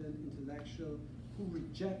self-confident intellectual who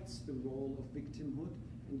rejects the role of victimhood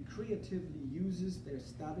and creatively uses their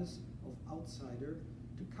status of outsider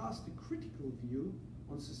to cast a critical view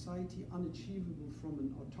on society unachievable from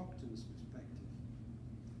an autochthonous perspective.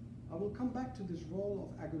 I will come back to this role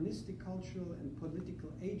of agonistic cultural and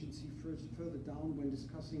political agency further down when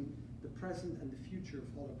discussing the present and the future of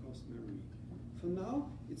Holocaust memory. For now,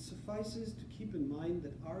 it suffices to keep in mind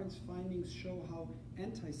that Arendt's findings show how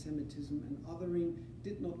anti-Semitism and othering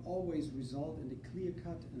did not always result in the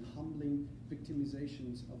clear-cut and humbling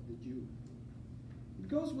victimizations of the Jew. It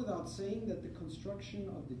goes without saying that the construction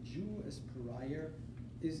of the Jew as pariah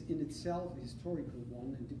is in itself a historical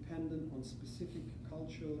one and dependent on specific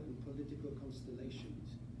cultural and political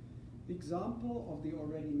constellations. The example of the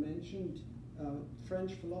already mentioned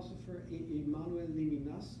French philosopher Emmanuel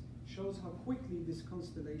Levinas shows how quickly this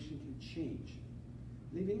constellation can change.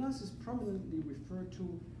 Levinas is prominently referred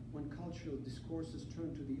to when cultural discourses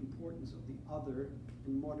turn to the importance of the other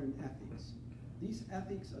in modern ethics. These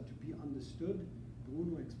ethics are to be understood,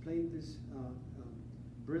 Bruno explained this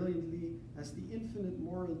brilliantly, as the infinite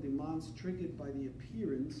moral demands triggered by the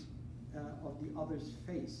appearance of the other's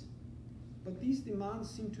face. But these demands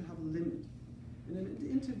seem to have a limit. In an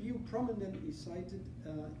interview prominently cited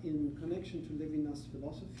in connection to Levinas'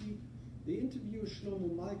 philosophy, the interviewer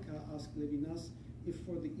Shlomo Malka asked Levinas if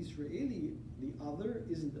for the Israeli, the other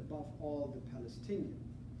isn't above all the Palestinian.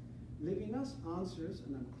 Levinas answers,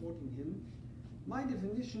 and I'm quoting him, "My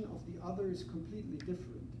definition of the other is completely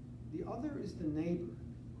different. The other is the neighbor,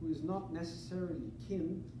 who is not necessarily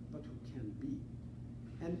kin, but who can be.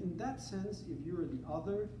 And in that sense, if you're the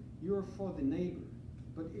other, you're for the neighbor.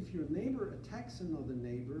 But if your neighbor attacks another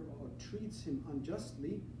neighbor or treats him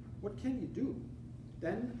unjustly, what can you do?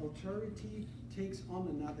 Then authority takes on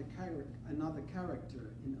another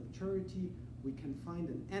character. In authority, we can find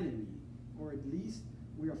an enemy, or at least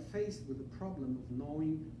we are faced with the problem of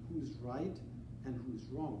knowing who's right and who's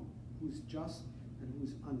wrong, who's just and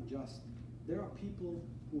who's unjust. There are people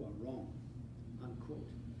who are wrong," unquote.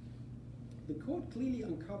 The quote clearly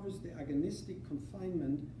uncovers the agonistic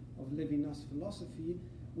confinement of Levinas' philosophy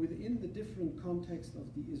within the different context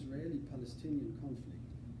of the Israeli-Palestinian conflict.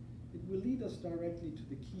 It will lead us directly to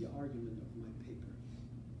the key argument of my paper.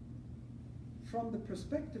 From the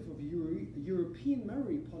perspective of European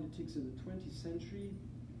memory politics in the 20th century,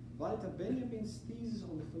 Walter Benjamin's theses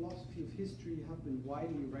on the philosophy of history have been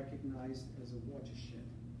widely recognized as a watershed.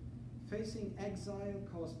 Facing exile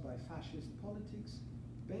caused by fascist politics,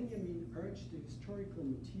 Benjamin urged the historical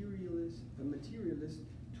materialist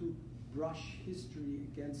to brush history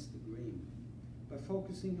against the grain by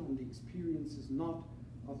focusing on the experiences not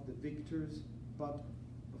of the victors, but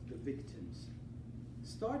of the victims.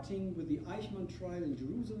 Starting with the Eichmann trial in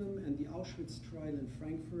Jerusalem and the Auschwitz trial in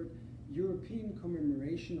Frankfurt, European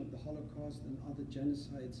commemoration of the Holocaust and other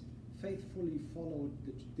genocides faithfully followed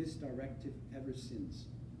this directive ever since,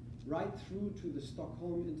 right through to the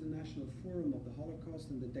Stockholm International Forum of the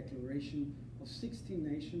Holocaust and the declaration of 16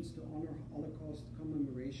 nations to honor Holocaust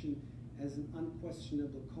commemoration as an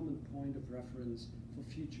unquestionable common point of reference for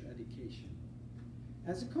future education.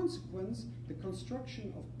 As a consequence, the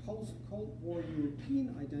construction of post-Cold War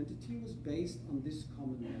European identity was based on this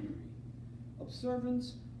common memory.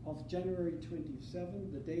 Observance of January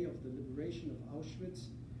 27, the day of the liberation of Auschwitz,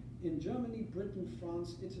 in Germany, Britain,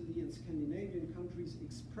 France, Italy, and Scandinavian countries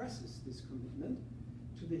expresses this commitment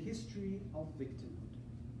to the history of victimhood.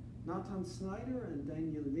 Nathan Snyder and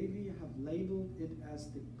Daniel Levy have labeled it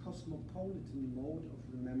as the cosmopolitan mode of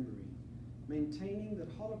remembering, maintaining that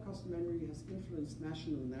Holocaust memory has influenced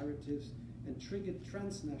national narratives and triggered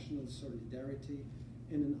transnational solidarity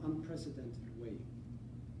in an unprecedented way.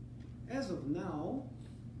 As of now,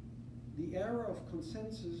 the era of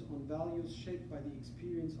consensus on values shaped by the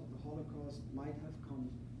experience of the Holocaust might have come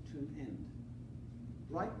to an end.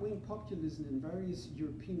 Right-wing populism in various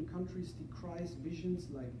European countries decries visions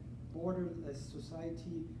like borderless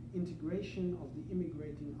society, integration of the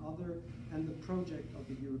immigrating other, and the project of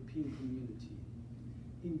the European community.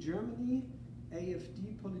 In Germany,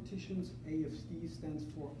 AfD politicians, AfD stands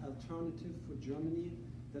for Alternative for Germany,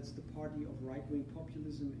 that's the party of right-wing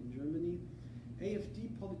populism in Germany. AfD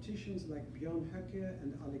politicians like Björn Höcke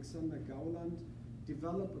and Alexander Gauland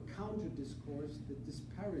develop a counter-discourse that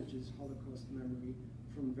disparages Holocaust memory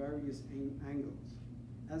from various angles.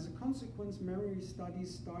 As a consequence, memory studies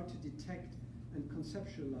start to detect and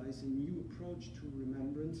conceptualize a new approach to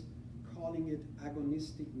remembrance, calling it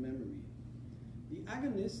agonistic memory. The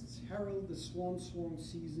agonists herald the swan song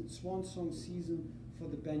season for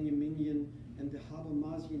the Benjaminian and the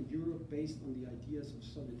Habermasian Europe based on the ideas of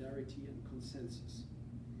solidarity and consensus.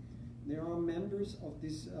 There are members of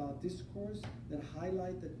this discourse that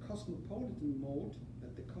highlight that the cosmopolitan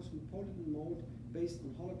mode based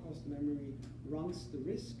on Holocaust memory runs the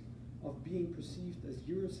risk of being perceived as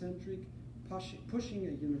Eurocentric, pushing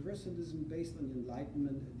a universalism based on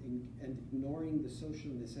Enlightenment and ignoring the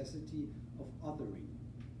social necessity of othering.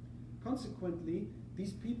 Consequently,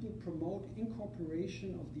 these people promote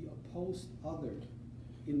incorporation of the opposed other.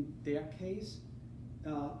 In their case,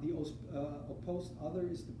 the opposed other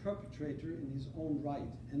is the perpetrator in his own right,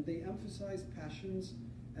 and they emphasize passions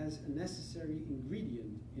as a necessary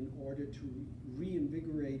ingredient in order to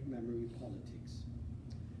reinvigorate memory politics.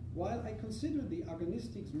 While I consider the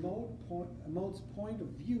agonistic mode's point of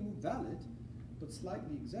view valid, but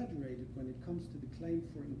slightly exaggerated when it comes to the claim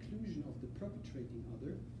for inclusion of the perpetrating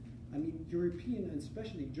other, I mean, European and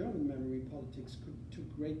especially German memory politics took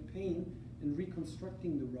great pain in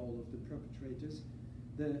reconstructing the role of the perpetrators.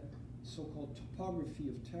 The so-called topography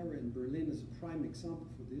of terror in Berlin as a prime example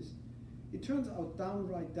for this, it turns out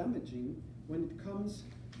downright damaging when it comes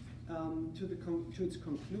to its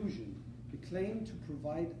conclusion, the claim to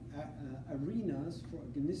provide arenas for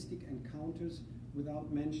agonistic encounters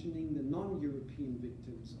without mentioning the non-European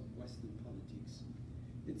victims of Western politics.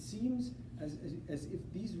 It seems as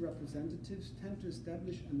if these representatives tend to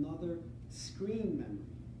establish another screen memory.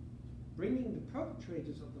 Bringing the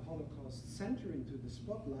perpetrators of the Holocaust center into the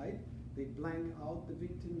spotlight, they blank out the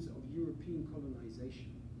victims of European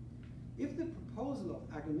colonization. If the proposal of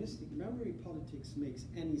agonistic memory politics makes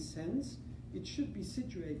any sense, it should be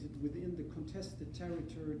situated within the contested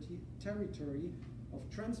territory of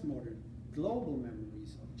transmodern global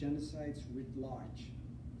memories of genocides writ large.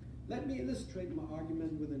 Let me illustrate my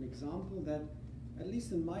argument with an example that, at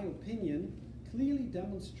least in my opinion, clearly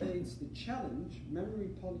demonstrates the challenge memory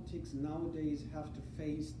politics nowadays have to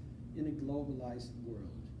face in a globalized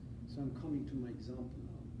world. So I'm coming to my example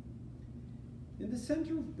now. In the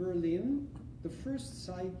center of Berlin, the first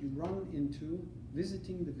site you run into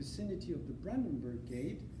visiting the vicinity of the Brandenburg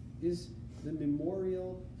Gate is the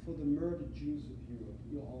memorial for the murdered Jews of Europe.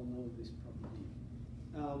 You all know this probably.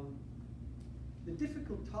 The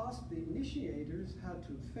difficult task the initiators had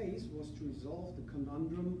to face was to resolve the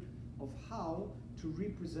conundrum of how to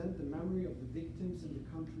represent the memory of the victims in the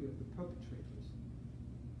country of the perpetrators.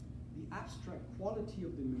 The abstract quality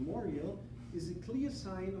of the memorial is a clear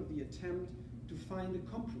sign of the attempt to find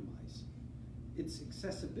a compromise. Its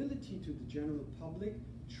accessibility to the general public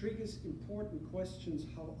triggers important questions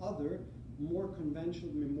how other, more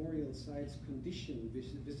conventional memorial sites condition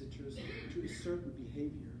visitors to a certain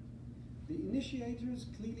behavior. The initiators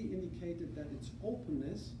clearly indicated that its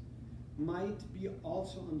openness might be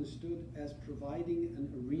also understood as providing an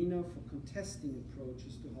arena for contesting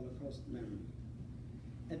approaches to Holocaust memory.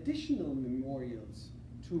 Additional memorials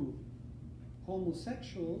to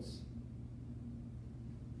homosexuals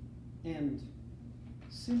and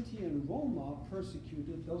Sinti and Roma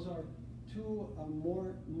persecuted, those are two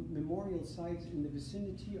more memorial sites in the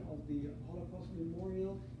vicinity of the Holocaust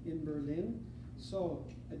Memorial in Berlin. So,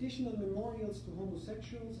 additional memorials to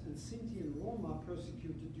homosexuals and Sinti and Roma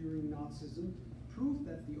persecuted during Nazism prove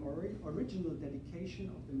that the original dedication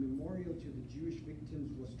of the memorial to the Jewish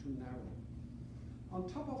victims was too narrow. On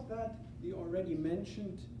top of that, the already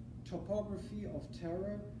mentioned topography of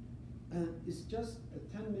terror is just a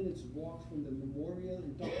 10 minutes walk from the memorial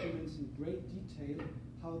and documents in great detail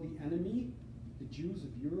how the enemy, the Jews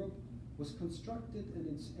of Europe, was constructed and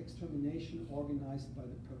its extermination organized by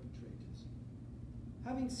the perpetrators.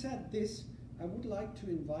 Having said this, I would like to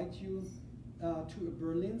invite you to a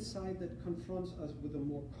Berlin site that confronts us with a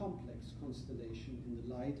more complex constellation in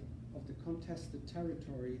the light of the contested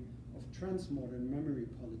territory of transmodern memory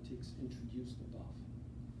politics introduced above.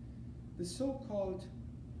 The so-called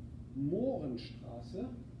Mohrenstraße,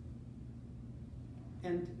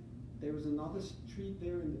 and there is another street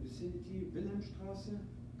there in the vicinity, Wilhelmstraße,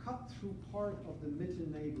 cut through part of the Mitte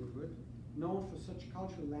neighborhood, known for such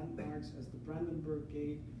cultural landmarks as the Brandenburg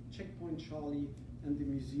Gate, Checkpoint Charlie, and the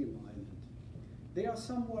Museum Island. They are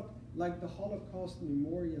somewhat like the Holocaust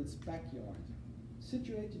Memorial's backyard,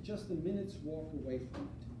 situated just a minute's walk away from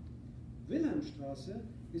it. Wilhelmstraße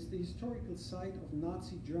is the historical site of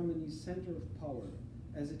Nazi Germany's center of power,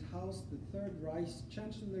 as it housed the Third Reich's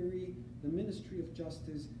Chancellery, the Ministry of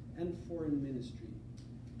Justice, and Foreign Ministry.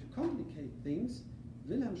 To complicate things,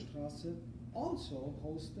 Wilhelmstraße also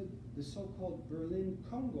hosted the so-called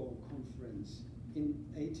Berlin-Congo Conference in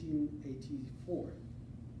 1884.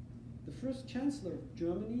 The first Chancellor of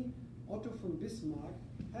Germany, Otto von Bismarck,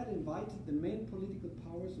 had invited the main political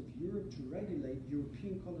powers of Europe to regulate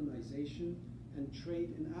European colonization and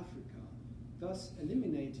trade in Africa, thus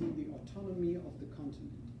eliminating the autonomy of the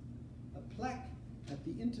continent. A plaque at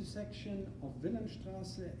the intersection of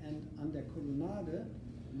Wilhelmstraße and An der Kolonnade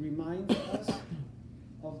reminds us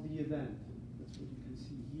of the event. That's what you can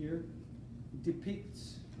see here. It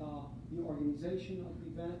depicts the organization of the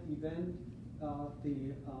event,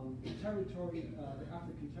 the territory, the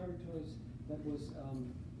African territories that was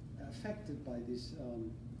affected by this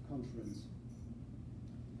conference.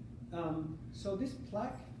 So this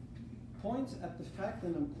plaque points at the fact,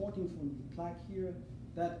 and I'm quoting from the plaque here,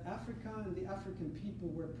 that Africa and the African people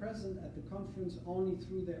were present at the conference only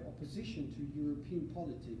through their opposition to European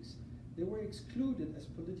politics. They were excluded as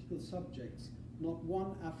political subjects. Not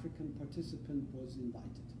one African participant was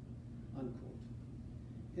invited, unquote.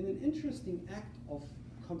 In an interesting act of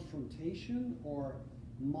confrontation or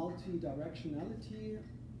multi-directionality,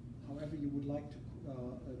 however you would like to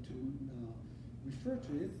refer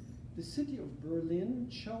to it, the city of Berlin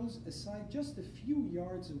chose a site just a few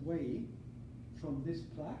yards away from this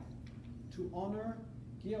plaque to honor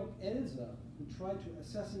Georg Elser, who tried to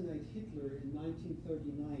assassinate Hitler in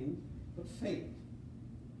 1939 but failed.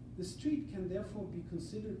 The street can therefore be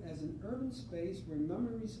considered as an urban space where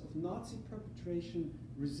memories of Nazi perpetration,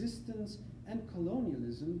 resistance, and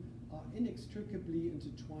colonialism are inextricably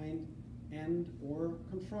intertwined and/or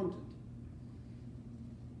confronted.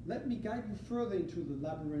 Let me guide you further into the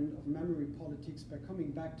labyrinth of memory politics by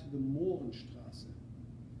coming back to the Mohrenstraße.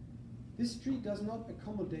 This street does not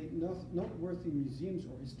accommodate noteworthy museums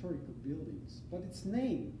or historical buildings, but its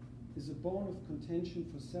name is a bone of contention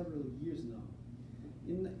for several years now.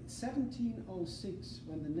 In 1706,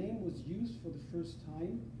 when the name was used for the first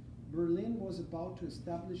time, Berlin was about to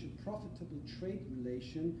establish a profitable trade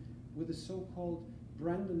relation with the so-called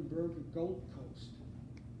Brandenburger Gold Coast,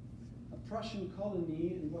 a Prussian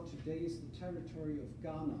colony in what today is the territory of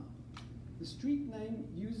Ghana. The street name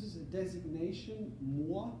uses a designation,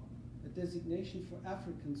 Moor, a designation for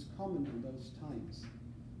Africans common in those times.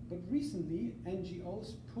 But recently,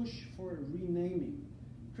 NGOs push for a renaming,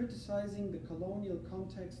 criticizing the colonial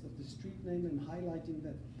context of the street name and highlighting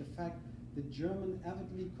that the fact that German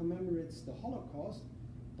avidly commemorates the Holocaust,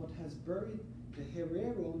 but has buried the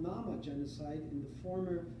Herero-Nama genocide in the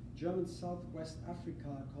former German Southwest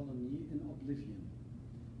Africa colony in oblivion.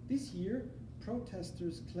 This year,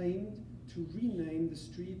 protesters claimed to rename the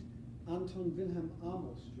street Anton Wilhelm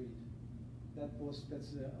Amo Street.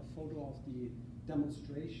 That's a photo of the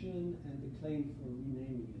demonstration and the claim for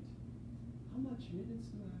renaming it. How much minutes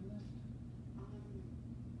do I have left?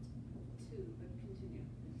 2, but continue.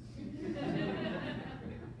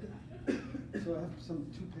 So I have some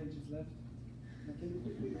 2 pages left.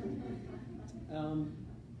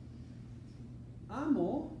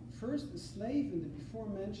 Amo, first a slave in the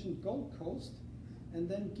before-mentioned Gold Coast, and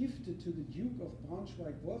then gifted to the Duke of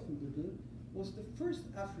Braunschweig-Wolfenbüttel, was the first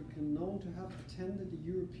African known to have attended a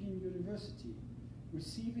European university,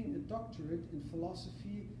 receiving a doctorate in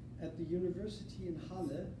philosophy at the University in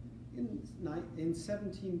Halle in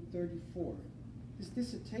 1734. His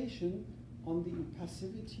dissertation on the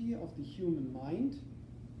impassivity of the human mind,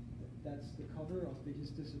 that's the cover of his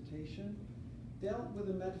dissertation, dealt with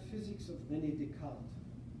the metaphysics of René Descartes.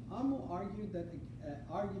 Amo argued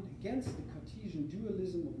against the Cartesian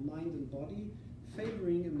dualism of mind and body,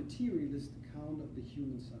 favoring a materialist account of the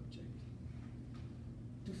human subject.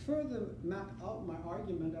 To further map out my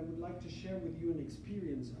argument, I would like to share with you an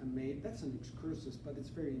experience I made. That's an excursus, but it's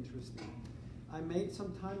very interesting. I made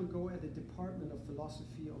some time ago at the Department of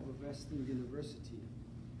Philosophy of a Western university.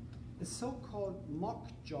 A so-called mock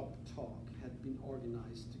job talk had been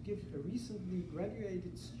organized to give a recently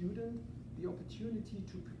graduated student the opportunity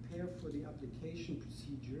to prepare for the application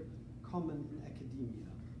procedure common in academia.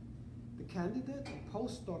 The candidate, a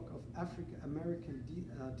postdoc of African-American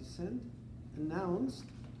descent, announced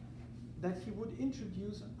that he would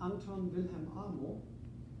introduce Anton Wilhelm Amo,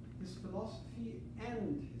 his philosophy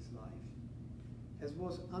and his life, as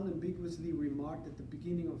was unambiguously remarked at the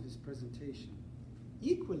beginning of his presentation.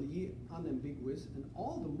 Equally unambiguous and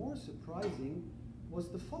all the more surprising was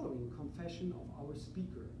the following confession of our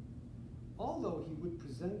speaker. Although he would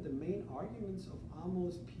present the main arguments of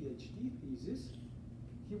Amo's PhD thesis,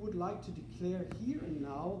 he would like to declare here and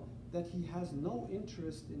now that he has no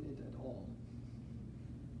interest in it at all.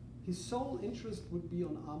 His sole interest would be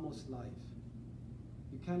on Amo's life.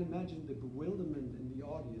 You can imagine the bewilderment in the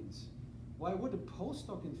audience. Why would a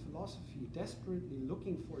postdoc in philosophy, desperately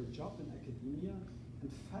looking for a job in academia,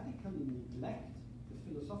 emphatically neglect the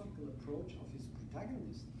philosophical approach of his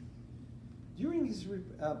protagonist? During his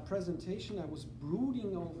presentation, I was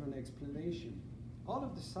brooding over an explanation. All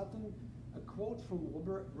of a sudden, a quote from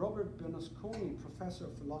Robert Bernasconi, professor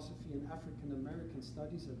of philosophy and African American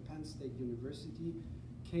studies at Penn State University,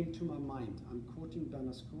 came to my mind. I'm quoting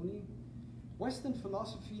Bernasconi. Western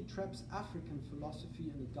philosophy traps African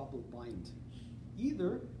philosophy in a double bind.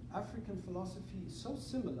 Either African philosophy is so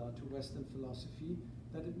similar to Western philosophy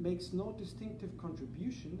that it makes no distinctive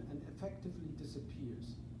contribution and effectively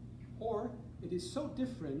disappears, or it is so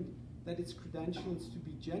different that its credentials to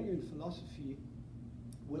be genuine philosophy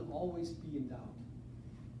will always be in doubt.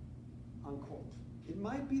 Unquote. It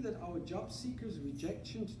might be that our job seekers'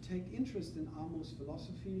 rejection to take interest in Amo's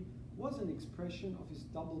philosophy was an expression of this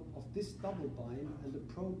double bind and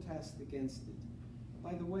a protest against it.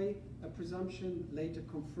 By the way, a presumption later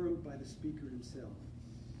confirmed by the speaker himself.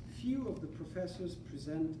 Few of the professors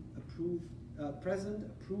present approved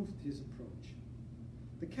his approach.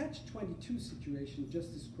 The catch-22 situation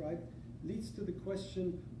just described leads to the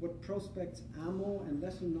question what prospects AMO and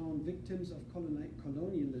lesser-known victims of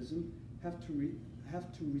colonialism have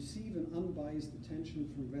to receive an unbiased attention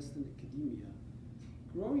from Western academia.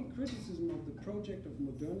 Growing criticism of the project of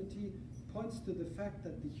modernity points to the fact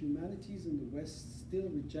that the humanities in the West still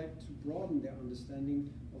reject to broaden their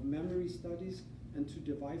understanding of memory studies and to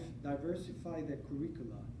diversify their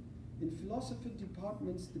curricula. In philosophy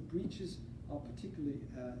departments, the breaches are particularly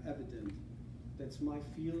evident. That's my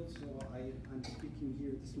field, so I'm speaking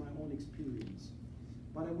here. This is my own experience.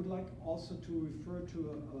 But I would like also to refer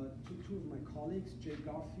to two of my colleagues, Jay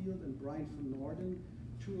Garfield and Brian van Norden,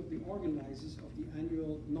 two of the organizers of the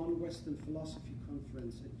annual Non-Western Philosophy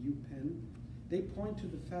Conference at UPenn. They point to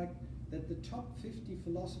the fact that the top 50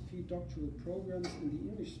 philosophy doctoral programs in the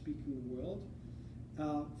English-speaking world,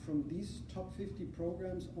 from these top 50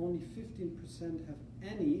 programs, only 15% have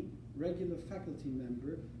any regular faculty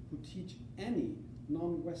member who teach any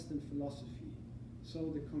non-Western philosophy.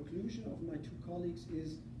 So the conclusion of my two colleagues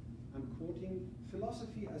is, I'm quoting,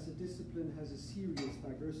 philosophy as a discipline has a serious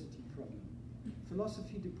diversity problem.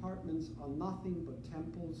 Philosophy departments are nothing but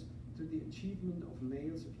temples to the achievement of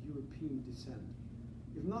males of European descent.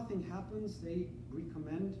 If nothing happens, they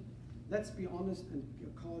recommend, let's be honest and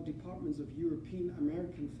call departments of European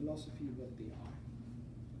American philosophy what they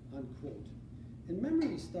are, unquote. In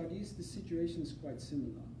memory studies, the situation is quite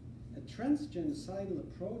similar. A transgenocidal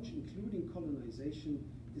approach, including colonization,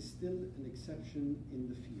 is still an exception in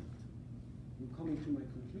the field. I'm coming to my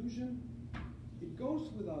conclusion. It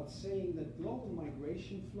goes without saying that global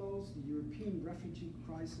migration flows, the European refugee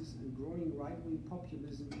crisis, and growing right-wing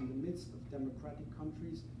populism in the midst of democratic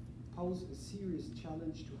countries pose a serious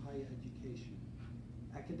challenge to higher education.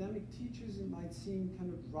 Academic teachers, it might seem,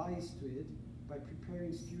 cannot rise to it by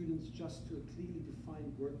preparing students just to a clearly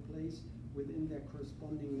defined workplace within their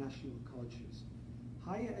corresponding national cultures.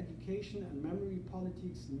 Higher education and memory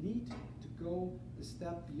politics need to go a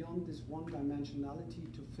step beyond this one-dimensionality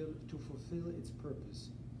to fulfill its purpose.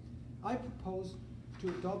 I propose to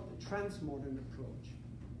adopt a transmodern approach.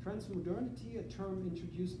 Transmodernity, a term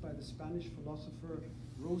introduced by the Spanish philosopher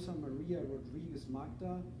Rosa Maria Rodriguez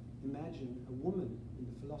Magda, imagine a woman in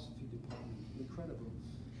the philosophy department, incredible,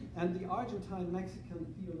 and the Argentine-Mexican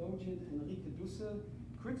theologian Enrique Dussel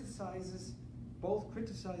both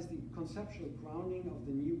criticize the conceptual grounding of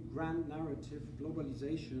the new grand narrative,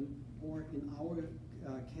 globalization, or in our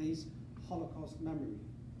case, Holocaust memory.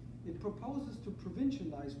 It proposes to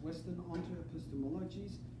provincialize Western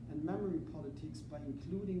onto-epistemologies and memory politics by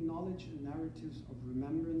including knowledge and narratives of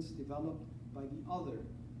remembrance developed by the other,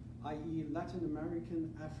 i.e. Latin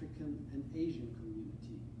American, African, and Asian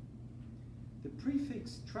community. The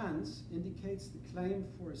prefix trans indicates the claim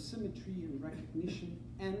for a symmetry in recognition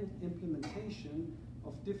and implementation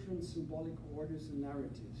of different symbolic orders and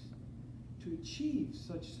narratives. To achieve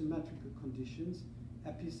such symmetrical conditions,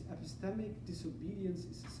 epistemic disobedience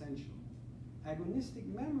is essential. Agonistic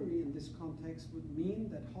memory in this context would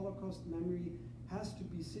mean that Holocaust memory has to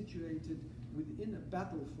be situated within a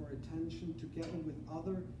battle for attention together with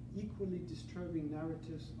other equally disturbing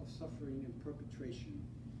narratives of suffering and perpetration.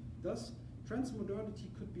 Thus,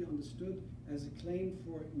 transmodernity could be understood as a claim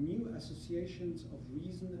for new associations of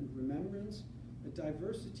reason and remembrance, a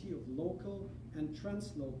diversity of local and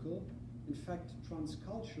translocal, in fact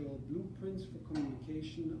transcultural blueprints for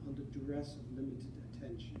communication under duress of limited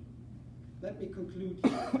attention. Let me conclude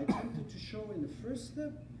here. I attempted to show in the first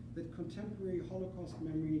step that contemporary Holocaust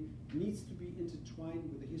memory needs to be intertwined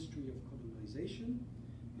with the history of colonization.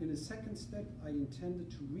 In a second step, I intended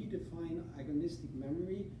to redefine agonistic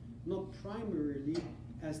memory, not primarily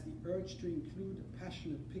as the urge to include a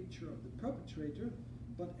passionate picture of the perpetrator,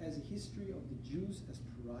 but as a history of the Jews as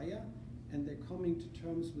pariah and their coming to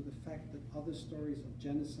terms with the fact that other stories of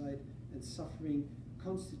genocide and suffering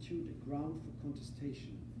constitute a ground for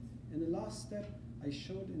contestation. In the last step, I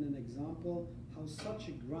showed in an example how such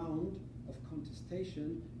a ground of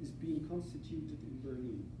contestation is being constituted in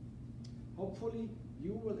Berlin. Hopefully,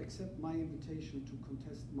 you will accept my invitation to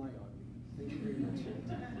contest my argument. Thank you very much.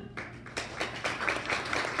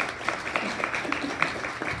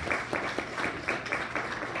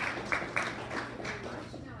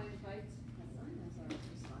 Now I invite Hassan as our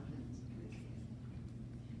respondent.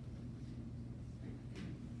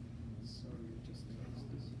 Sorry, just close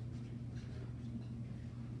this.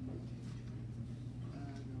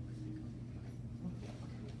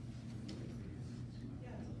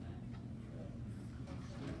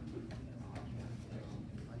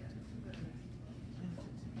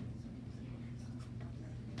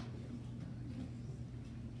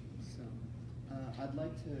 I'd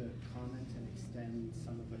like to comment and extend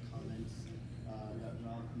some of the comments that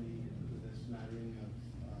Ralph made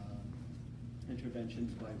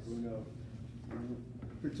interventions by Bruno,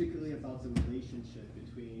 particularly about the relationship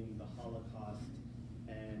between the Holocaust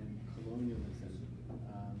and colonialism.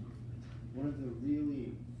 One of the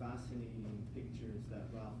really fascinating pictures that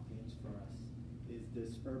Ralph paints for us is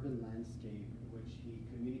this urban landscape in which he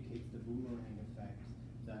communicates the boomerang effect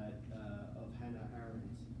that of Hannah Arendt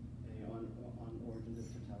on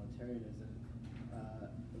origins of totalitarianism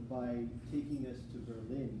by taking us to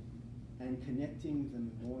Berlin and connecting the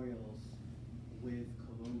memorials with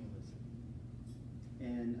colonialism.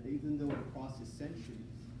 And even though it crosses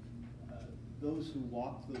centuries, those who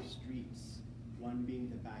walk those streets, one being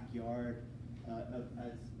the backyard,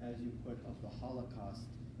 as you put, of the Holocaust,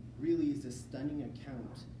 really is a stunning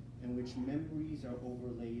account in which memories are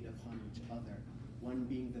overlaid upon each other, one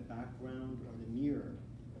being the background or the mirror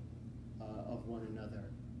of one another,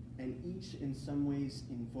 and each in some ways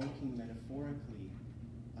invoking metaphorically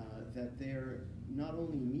that they're not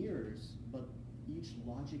only mirrors, but each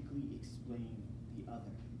logically explain the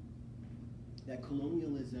other. That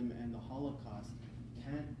colonialism and the Holocaust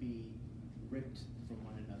can't be ripped from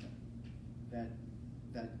one another.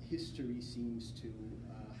 That history seems to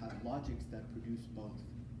have logics that produce both.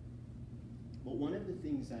 But one of the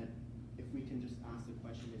things that, if we can just ask the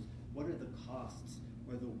question, is what are the costs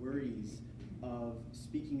or the worries of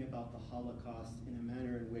speaking about the Holocaust in a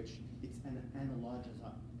manner in which it's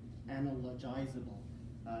analogizable,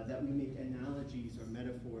 that we make analogies or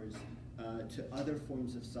metaphors to other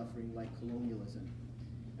forms of suffering like colonialism.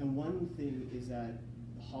 And one thing is that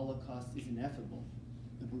the Holocaust is ineffable.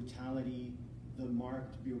 The brutality, the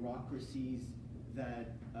marked bureaucracies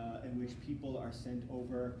that in which people are sent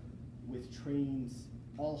over with trains,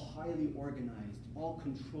 all highly organized, all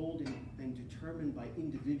controlled and determined by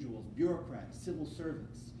individuals, bureaucrats, civil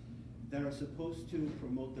servants, that are supposed to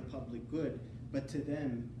promote the public good, but to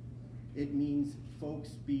them, it means folks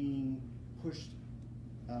being pushed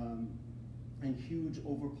in huge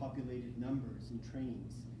overpopulated numbers in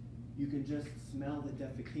trains. You can just smell the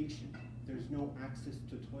defecation. There's no access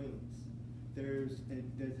to toilets. There's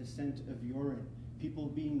a scent of urine. People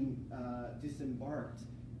being disembarked,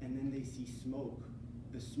 and then they see smoke.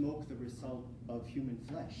 The smoke, the result of human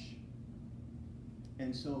flesh.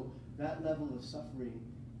 And so that level of suffering,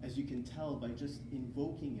 as you can tell by just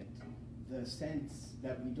invoking it, the sense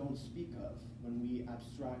that we don't speak of when we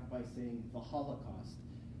abstract by saying the Holocaust,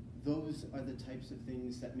 those are the types of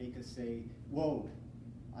things that make us say, whoa,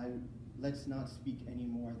 let's not speak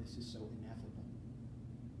anymore, this is so ineffable.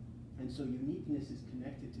 And so uniqueness is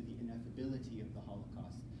connected to the ineffability of the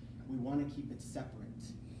Holocaust. We want to keep it separate.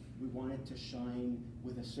 We want it to shine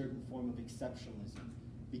with a certain form of exceptionalism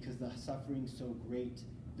because the suffering's so great,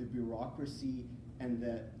 the bureaucracy and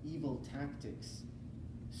the evil tactics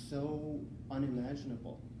so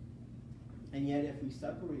unimaginable. And yet if we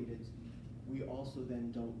separate it, we also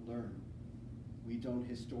then don't learn. We don't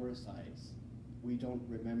historicize. We don't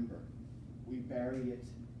remember. We bury it,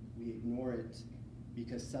 we ignore it,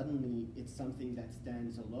 because suddenly it's something that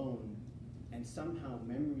stands alone, and somehow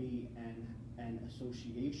memory and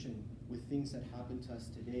association with things that happen to us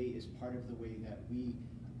today is part of the way that we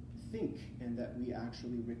think and that we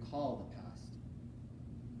actually recall the past.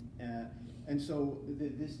 And so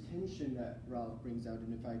this tension that Ralph brings out,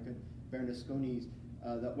 and if I could, Bernasconi's,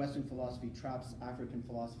 that Western philosophy traps African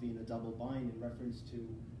philosophy in a double bind in reference to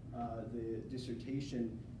the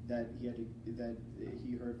dissertation that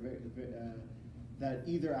he heard that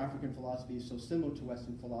either African philosophy is so similar to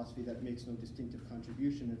Western philosophy that it makes no distinctive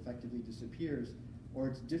contribution and effectively disappears, or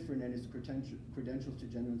it's different and its credentials to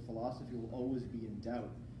genuine philosophy will always be in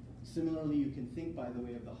doubt. Similarly, you can think, by the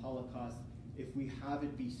way, of the Holocaust, if we have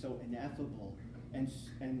it be so ineffable and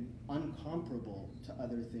uncomparable to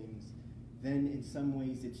other things, then in some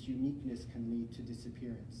ways its uniqueness can lead to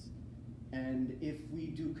disappearance. And if we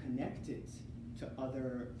do connect it to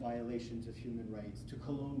other violations of human rights, to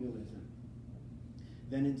colonialism,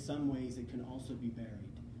 then in some ways it can also be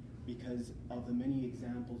buried because of the many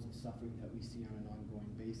examples of suffering that we see on an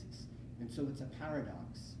ongoing basis. And so it's a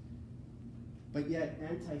paradox. But yet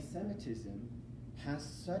anti-Semitism has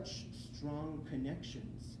such strong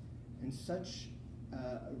connections and such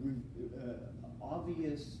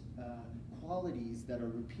obvious qualities that are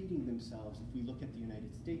repeating themselves. If we look at the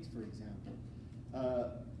United States, for example,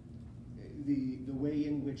 the way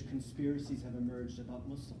in which conspiracies have emerged about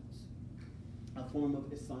Muslims, a form of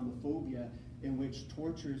Islamophobia in which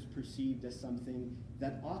torture is perceived as something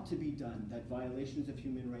that ought to be done, that violations of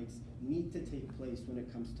human rights need to take place when it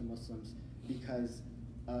comes to Muslims because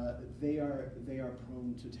they are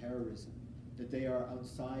prone to terrorism, that they are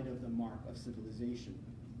outside of the mark of civilization.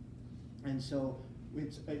 And so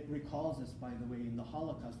it recalls us, by the way, in the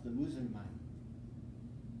Holocaust, the Musulman,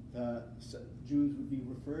 the Jews would be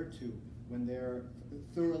referred to when they're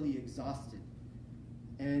thoroughly exhausted.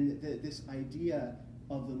 And this idea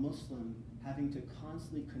of the Muslim having to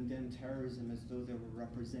constantly condemn terrorism as though they were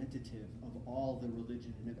representative of all the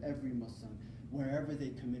religion and of every Muslim, wherever they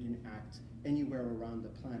commit an act, anywhere around the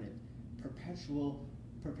planet,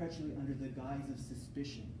 perpetually under the guise of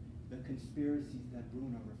suspicion, the conspiracies that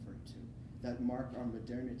Bruno referred to, that mark our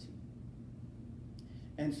modernity.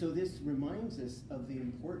 And so this reminds us of the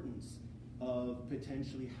importance of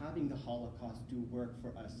potentially having the Holocaust do work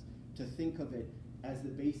for us, to think of it as the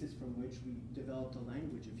basis from which we developed a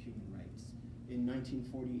language of human rights. In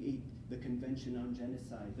 1948, the Convention on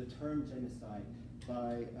Genocide, the term genocide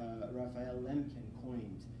by Raphael Lemkin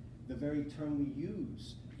coined, the very term we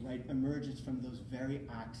use, right, emerges from those very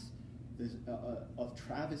acts of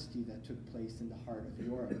travesty that took place in the heart of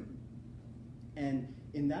Europe. And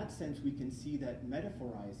in that sense, we can see that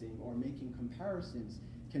metaphorizing or making comparisons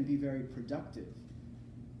can be very productive.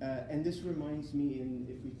 And this reminds me,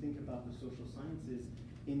 if we think about the social sciences,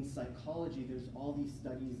 in psychology, there's all these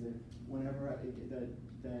studies that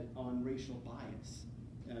that on racial bias.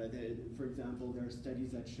 For example, there are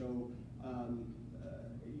studies that show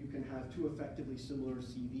you can have two effectively similar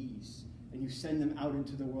CVs, and you send them out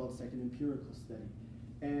into the world. It's like an empirical study.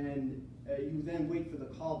 And you then wait for the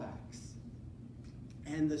callbacks.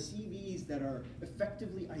 And the CVs that are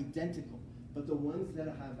effectively identical, but the ones that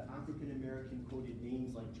have African-American coded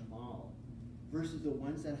names like Jamal versus the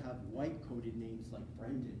ones that have white coded names like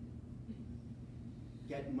Brendan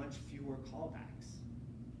get much fewer callbacks.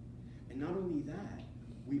 And not only that,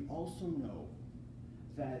 we also know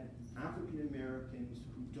that African-Americans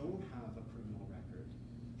who don't have a criminal record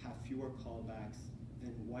have fewer callbacks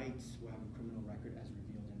than whites who have a criminal record as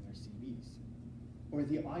revealed in their CVs. Or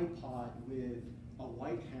the iPod with a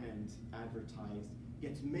white hand advertised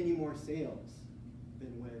gets many more sales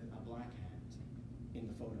than with a black hand in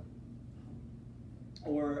the photo.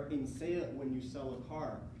 Or in when you sell a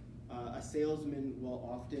car, a salesman will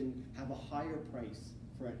often have a higher price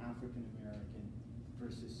for an African American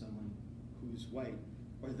versus someone who's white.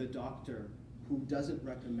 Or the doctor who doesn't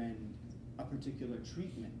recommend a particular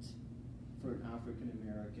treatment for an African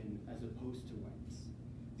American as opposed to whites.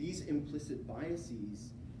 These implicit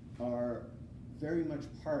biases are very much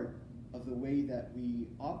part of the way that we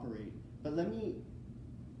operate. But let me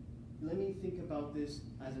think about this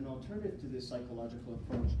as an alternative to this psychological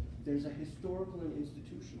approach. There's a historical and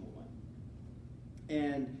institutional one.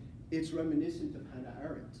 And it's reminiscent of Hannah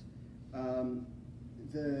Arendt.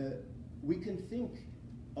 We can think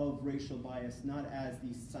of racial bias not as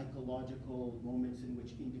these psychological moments in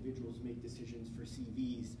which individuals make decisions for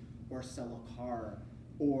CVs, or sell a car,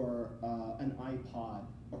 or an iPod,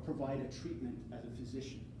 or provide a treatment as a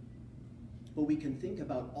physician. But we can think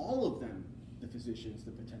about all of them, the physicians,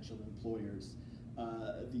 the potential employers,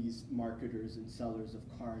 these marketers and sellers of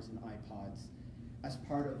cars and iPods, as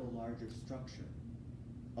part of a larger structure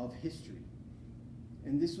of history.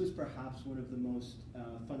 And this was perhaps one of the most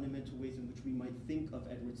fundamental ways in which we might think of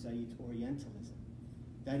Edward Said's Orientalism.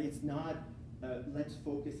 That it's not, let's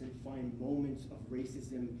focus and find moments of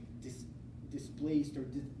racism displaced or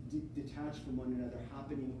detached from one another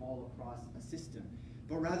happening all across a system,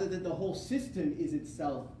 but rather that the whole system is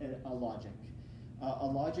itself a logic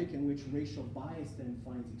in which racial bias then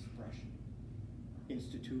finds expression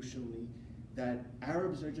institutionally, that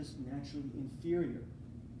Arabs are just naturally inferior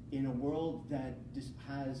in a world that just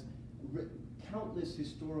has countless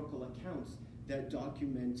historical accounts that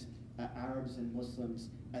document Arabs and Muslims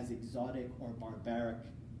as exotic or barbaric,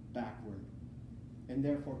 backward, and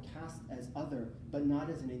therefore cast as other, but not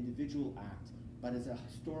as an individual act, but as a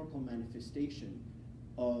historical manifestation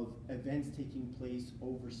of events taking place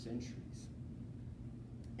over centuries.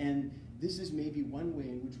 And this is maybe one way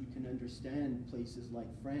in which we can understand places like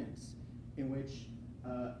France, in which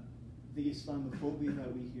the Islamophobia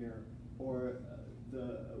that we hear, or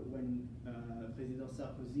when President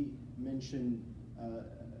Sarkozy mentioned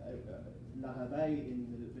l'Arabaille in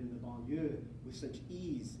the banlieue with such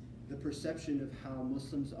ease, the perception of how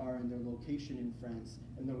Muslims are and their location in France,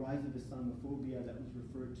 and the rise of Islamophobia that was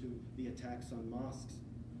referred to, the attacks on mosques.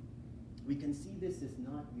 We can see this as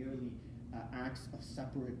not merely acts of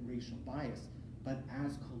separate racial bias, but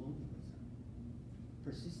as colonialism,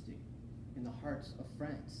 persisting in the hearts of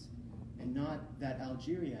France, and not that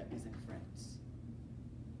Algeria is in France.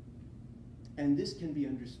 And this can be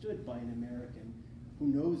understood by an American who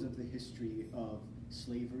knows of the history of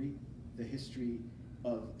slavery, the history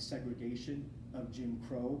of segregation, of Jim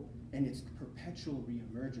Crow, and its perpetual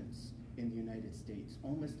reemergence in the United States.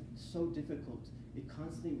 Almost so difficult,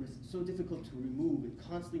 so difficult to remove, it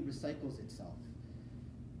constantly recycles itself.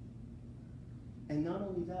 And not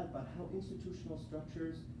only that, but how institutional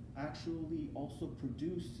structures actually also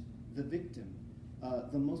produce the victim,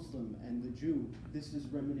 the Muslim and the Jew. This is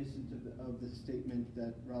reminiscent of the statement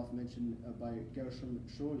that Ralph mentioned by Gershom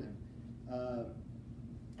Scholem,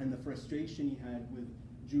 and the frustration he had with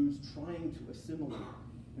Jews trying to assimilate,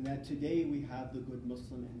 and that today we have the good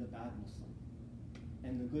Muslim and the bad Muslim,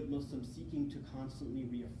 and the good Muslim seeking to constantly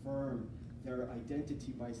reaffirm their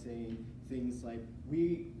identity by saying things like,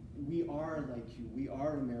 we are like you, we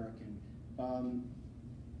are American,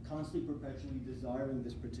 constantly perpetually desiring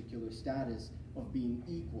this particular status of being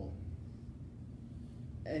equal.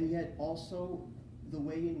 And yet also the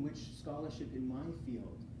way in which scholarship in my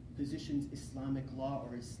field positions Islamic law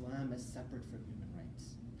or Islam as separate from human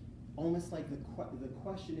rights. Almost like the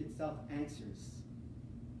question itself answers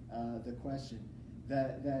the question,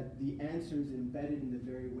 that the answer is embedded in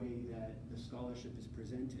the very way that the scholarship is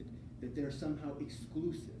presented, that they're somehow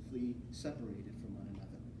exclusively separated from one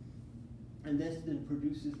another. And this then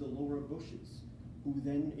produces the lower Bushes, who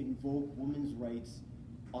then invoke women's rights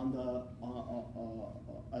on the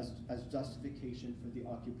as justification for the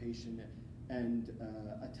occupation and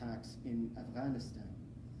attacks in Afghanistan.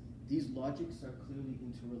 These logics are clearly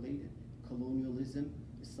interrelated. Colonialism,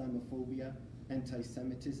 Islamophobia,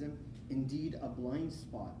 anti-Semitism, indeed a blind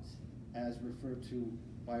spot, as referred to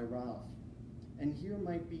by Ralph. And here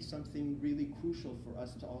might be something really crucial for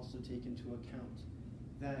us to also take into account,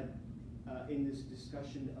 that in this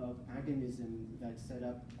discussion of agonism that's set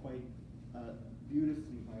up quite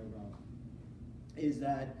beautifully by Ralph, is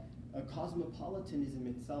that cosmopolitanism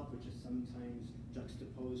itself, which is sometimes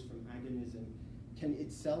juxtaposed from agonism, can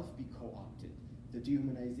itself be co-opted. The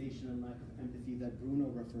dehumanization and lack of empathy that Bruno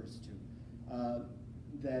refers to,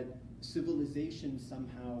 that civilization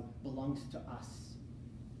somehow belongs to us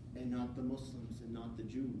and not the Muslims and not the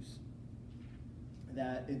Jews.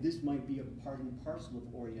 That this might be a part and parcel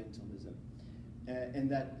of Orientalism, and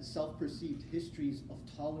that self-perceived histories of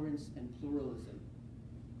tolerance and pluralism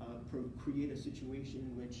create a situation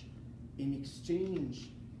in which, in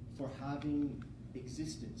exchange for having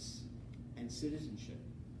existence and citizenship,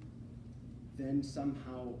 then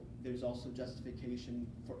somehow there's also justification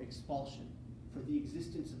for expulsion, for the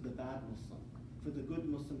existence of the bad Muslim, for the good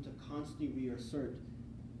Muslim to constantly reassert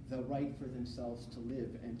the right for themselves to live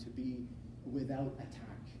and to be without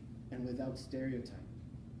attack and without stereotype.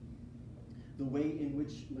 The way in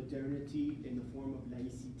which modernity in the form of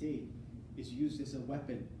laïcité is used as a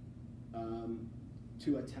weapon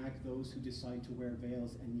to attack those who decide to wear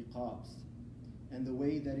veils and niqabs, and the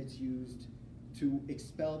way that it's used to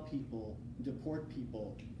expel people, deport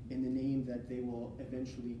people in the name that they will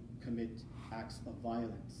eventually commit acts of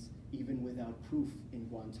violence, even without proof in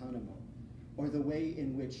Guantanamo, or the way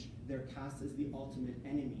in which they're cast as the ultimate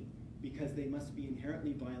enemy because they must be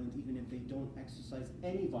inherently violent even if they don't exercise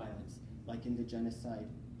any violence, like in the genocide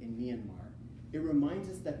in Myanmar. It reminds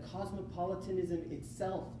us that cosmopolitanism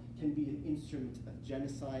itself can be an instrument of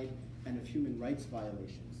genocide and of human rights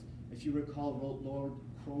violations. If you recall, Lord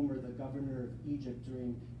Cromer, the governor of Egypt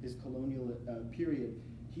during his colonial period,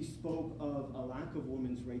 he spoke of a lack of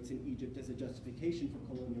women's rights in Egypt as a justification for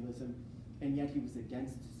colonialism, and yet he was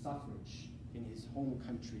against suffrage in his home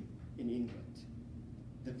country in England.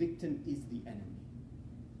 The victim is the enemy.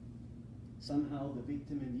 Somehow the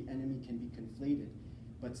victim and the enemy can be conflated,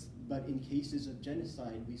 but in cases of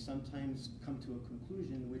genocide, we sometimes come to a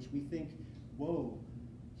conclusion in which we think, whoa,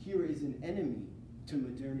 here is an enemy to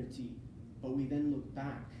modernity, but we then look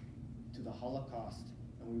back to the Holocaust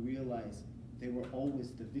and we realize they were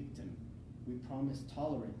always the victim. We promised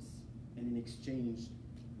tolerance, and in exchange,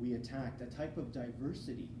 we attacked. A type of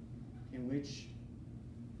diversity in which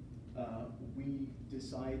we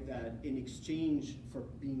decide that in exchange for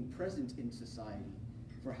being present in society,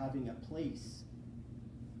 for having a place,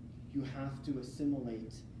 you have to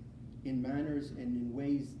assimilate in manners and in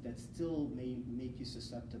ways that still may make you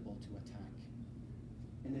susceptible to attack.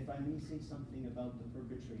 And if I may say something about the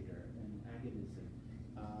perpetrator and agonism,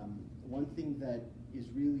 one thing that is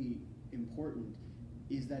really important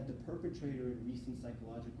is that the perpetrator in recent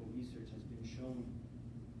psychological research has been shown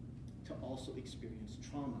to also experience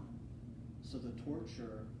trauma. So the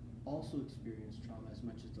torturer also experienced trauma as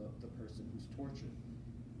much as the person who's tortured.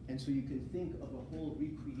 And so you can think of a whole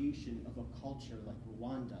recreation of a culture like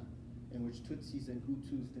Rwanda, in which Tutsis and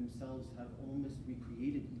Hutus themselves have almost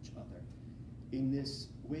recreated each other in this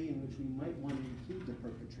way in which we might want to include the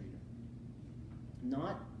perpetrator.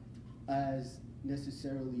 Not as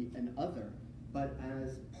necessarily an other, but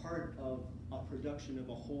as part of a production of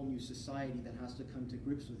a whole new society that has to come to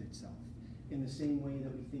grips with itself. In the same way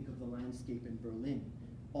that we think of the landscape in Berlin,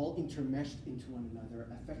 all intermeshed into one another,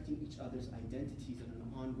 affecting each other's identities on an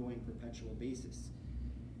ongoing, perpetual basis.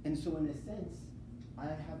 And so in a sense, I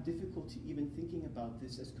have difficulty even thinking about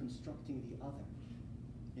this as constructing the other.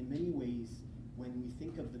 In many ways, when we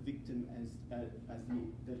think of the victim as that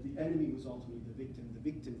the enemy was ultimately the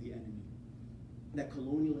victim the enemy, that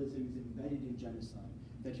colonialism is embedded in genocide,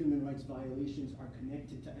 that human rights violations are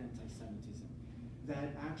connected to anti-Semitism,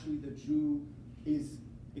 that actually the Jew is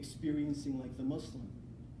experiencing like the Muslim,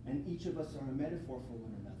 and each of us are a metaphor for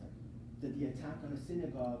one another. That the attack on a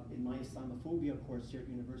synagogue in my Islamophobia course here at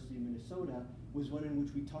University of Minnesota was one in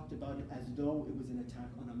which we talked about it as though it was an attack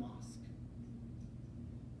on a mosque.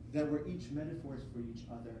 That we're each metaphors for each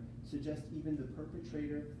other, suggest even the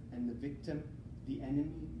perpetrator and the victim, the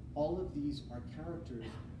enemy, all of these are characters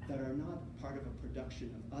that are not part of a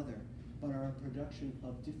production of other, but are a production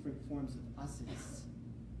of different forms of us's.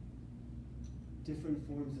 Different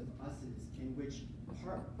forms of us's in which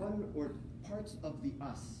parts of the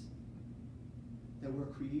us that we're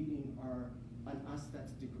creating are an us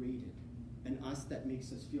that's degraded, an us that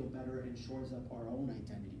makes us feel better and shores up our own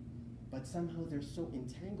identity. But somehow they're so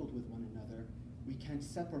entangled with one another, we can't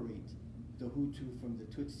separate the Hutu from the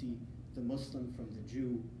Tutsi, the Muslim from the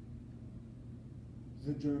Jew,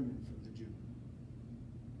 the German from the Jew.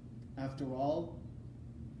 After all,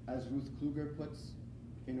 as Ruth Kluger puts,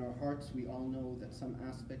 in our hearts we all know that some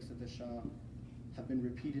aspects of the Shah have been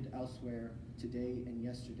repeated elsewhere today and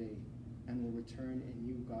yesterday and will return in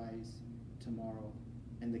new guise tomorrow.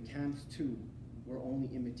 And the camps too were only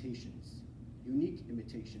imitations, unique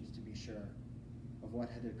imitations to be sure, of what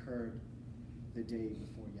had occurred the day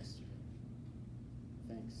before yesterday.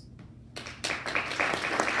 Thanks.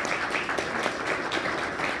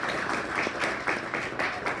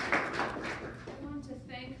 I want to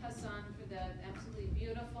thank Hassan for that absolutely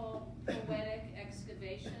beautiful, poetic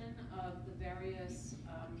excavation of the various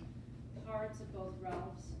parts of both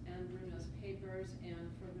Ralph's and Bruno's papers,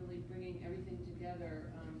 and for really bringing everything together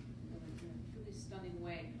in a truly stunning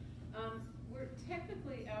way. We're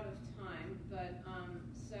technically out of time, but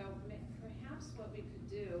so perhaps what we could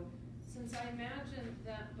do, since I imagine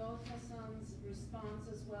that both Hassan's response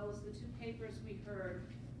as well as the two papers we heard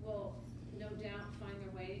will no doubt find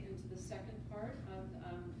their way into the second part of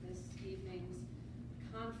this evening's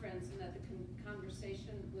conference, and that the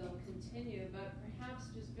conversation will continue, but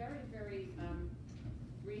perhaps just very, very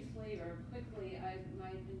briefly or quickly, I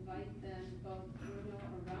might invite then both Bruno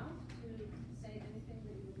or Ralph to say anything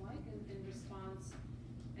that you would like in response.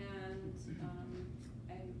 And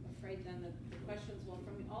I'm afraid then that the questions will,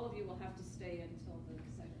 from all of you, will have to stay until the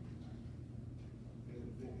second part. A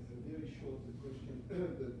very short question,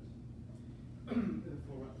 but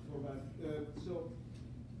for Ralph. So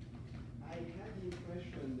I had the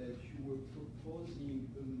impression that you were proposing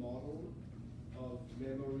a model of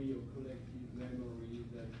memory or collective memory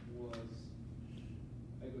that was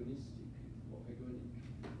agonistic or agonic,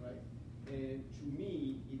 right? And to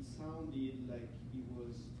me, it sounded like it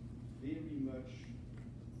was very much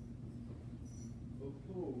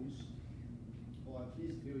opposed, or at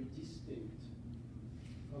least very distinct,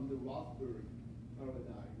 from the Rothbard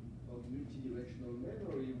paradigm of multidirectional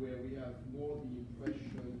memory, where we have more the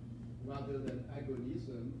impression, rather than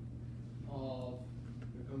agonism, of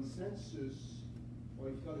a consensus, or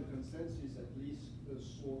if not a consensus, at least a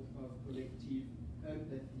sort of collective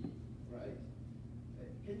empathy, right?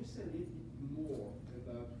 Can you say a little bit more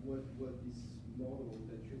about what this model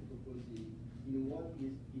that you're proposing, in what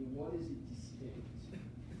is it distinct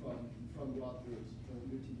from Rothbard's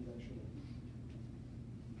multidirectional?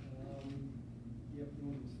 Yeah,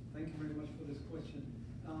 thank you very much for this question.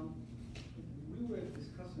 We were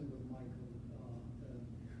discussing with Michael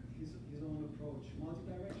his own approach.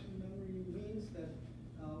 Multidirectional memory means that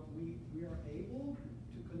we are able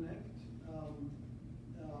to connect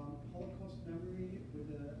Holocaust memory with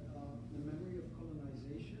the memory of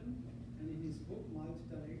colonization. And in his book,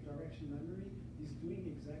 Multidirectional Memory, he's doing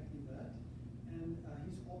exactly that. And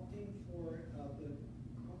he's opting for the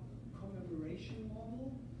commemoration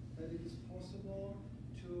model, that it is possible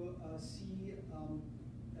to see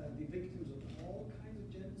the victims of all kinds of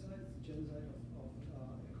genocides, genocide of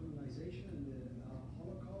colonization and the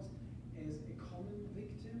Holocaust, as a common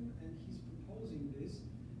victim, and he's proposing this.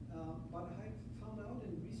 But I found out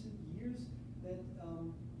in recent years that,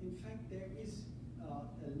 in fact, there is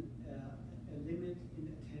a limit in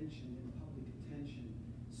attention, in public attention.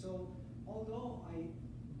 So, although I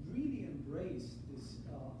really embrace this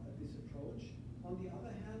this approach, on the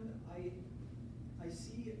other hand, I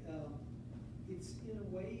see it's in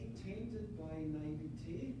a way tainted by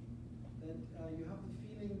naivete, that you have the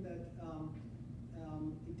feeling that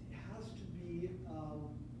it has to be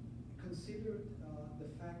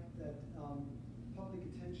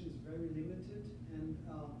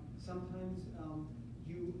sometimes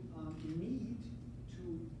you need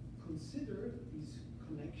to consider these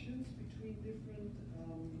connections between different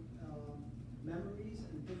memories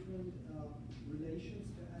and different relations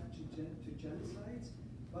to genocides,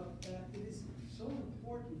 but it is so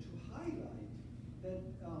important to highlight that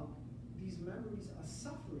these memories are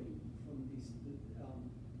suffering from this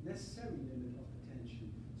necessary limit of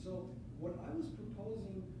attention. So what I was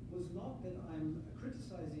proposing was not that I'm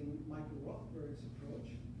criticizing Michael Rothberg's approach,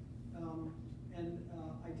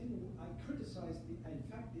 I criticized in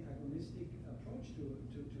fact the agonistic approach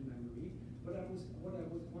to memory, but what I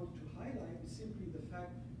wanted to highlight is simply the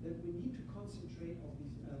fact that we need to concentrate on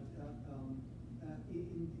these we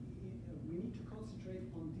need to concentrate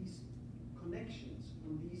on these connections,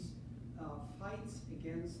 on these fights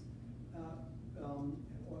against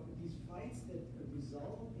or these fights that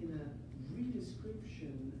result in a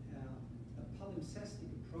redescription, a palimpsestic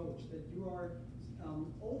approach, that you are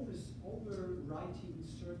overwriting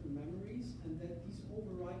certain memories, and that these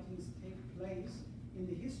overwritings take place in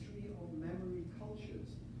the history of memory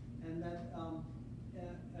cultures, and that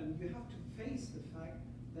you have to face the fact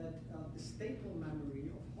that the staple memory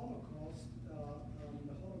of Holocaust,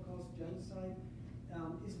 the Holocaust genocide,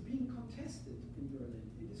 is being contested in Berlin.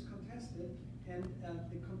 It is contested, and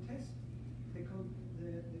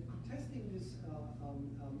contesting this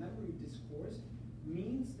memory discourse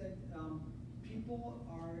means that people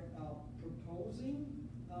are proposing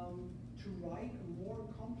to write a more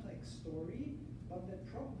complex story, but that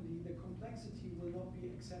probably the complexity will not be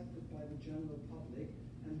accepted by the general public,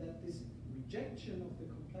 and that this rejection of the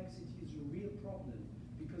complexity is a real problem,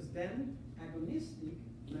 because then agonistic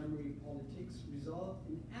memory politics result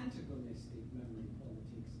in antagonistic memory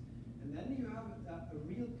politics. And then you have a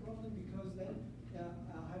real problem, because then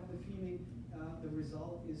I have the feeling the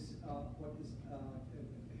result is what is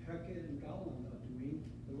Höcke and Gauland are doing,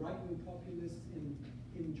 the right-wing populists in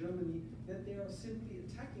Germany, that they are simply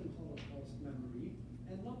attacking Holocaust memory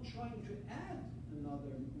and not trying to add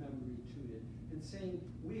another memory to it, and saying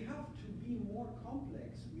we have to be more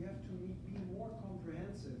complex, we have to be more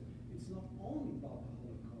comprehensive. It's not only about the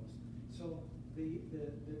Holocaust. So the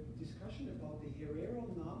discussion about the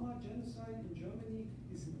Herero-Nama genocide in Germany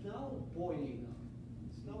is now boiling up.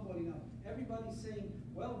 It's now boiling up. Everybody's saying,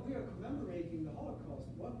 well, we are commemorating the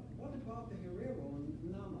Holocaust. What about the Herero and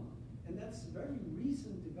Nama? And that's a very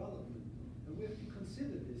recent development. And we have to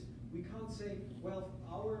consider this. We can't say, well,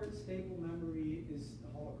 our staple memory is the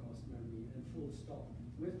Holocaust memory, and full stop.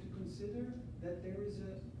 We have to consider that there is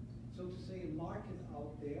a, so to say, a market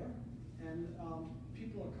out there, and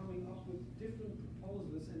people are coming up with different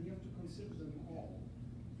proposals, and you have to consider them all.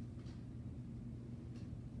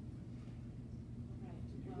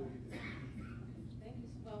 Thank you.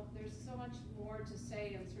 Well, there's so much more to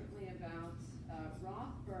say, and certainly about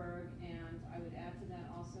Rothberg, and I would add to that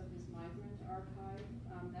also his migrant archive,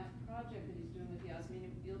 that project that he's doing with Yasmina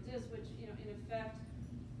Yildiz, which, in effect,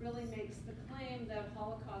 really makes the claim that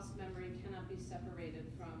Holocaust memory cannot be separated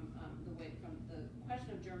from the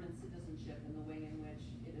question of German citizenship and the way in which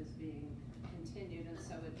it is being continued, and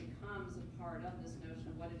so it becomes a part of this notion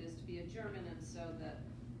of what it is to be a German, and so that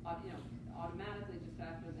automatically de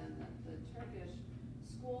facto then the Turkish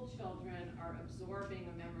school children are absorbing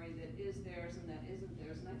a memory that is theirs and that isn't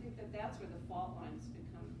theirs, and I think that that's where the fault lines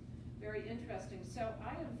become very interesting. So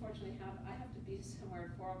I unfortunately have to be somewhere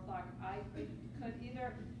at 4 o'clock. I could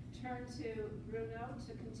either turn to Bruno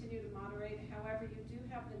to continue to moderate. However, you do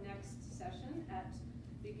have the next session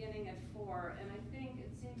beginning at 4, and I think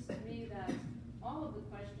it seems to me that all of the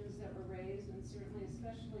questions that were raised, and certainly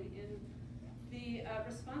especially in the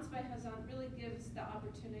response by Hassan, really gives the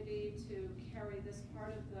opportunity to carry this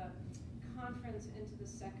part of the conference into the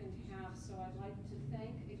second half. So I'd like to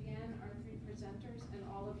thank again our 3 presenters and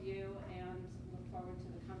all of you, and look forward to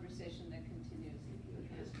the conversation that continues. Thank you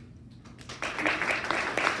again.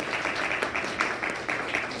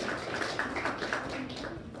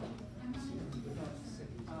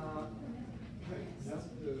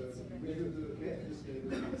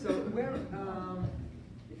 So we're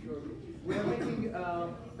making a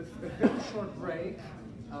very short break,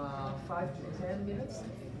 5 to 10 minutes,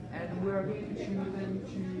 and we're going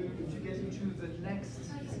to get into the next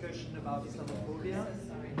discussion about Islamophobia.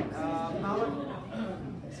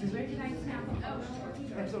 Excuse me?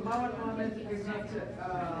 And so Mawad Mohammed is not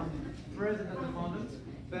present at the moment,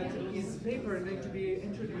 but his paper is going to be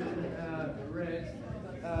introduced and read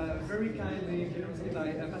very kindly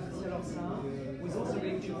by Hassan, who is also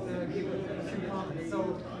going to give a few comments.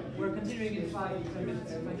 So we're continuing in 5 to 10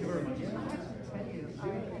 minutes. Thank you very much. I have to tell you, I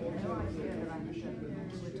had no idea that I should do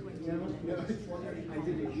a 20 down? No, I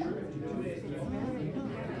did it here.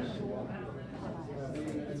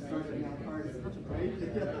 It's part of, right?